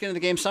have some skin in the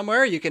game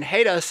somewhere. You can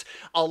hate us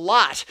a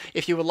lot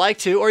if you would like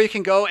to, or you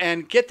can go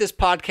and get this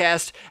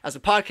podcast as a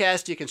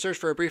podcast. You can search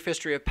for A Brief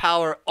History of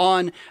Power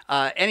on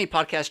any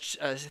podcast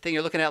thing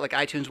you're looking at, like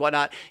iTunes,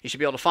 whatnot. You should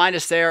be able to find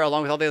us there,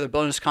 along with all the other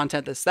bonus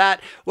content that's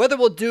that. Whether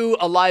we'll do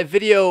a live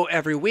video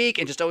every week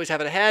and just always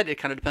have it ahead, it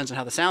kind of depends on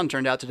how the sound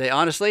turned out today,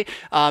 honestly,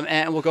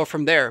 and we'll go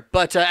from there.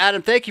 But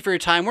Adam, thank you for your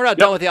time. We're not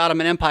done with the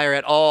Ottoman Empire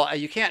at all.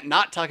 You can't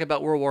not talk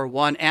about World War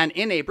I, and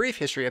in A Brief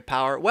History of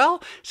Power,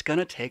 well, it's going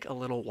to take a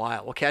little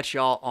while. We'll catch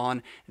y'all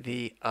on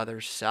the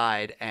other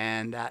side,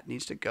 and that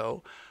needs to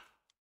go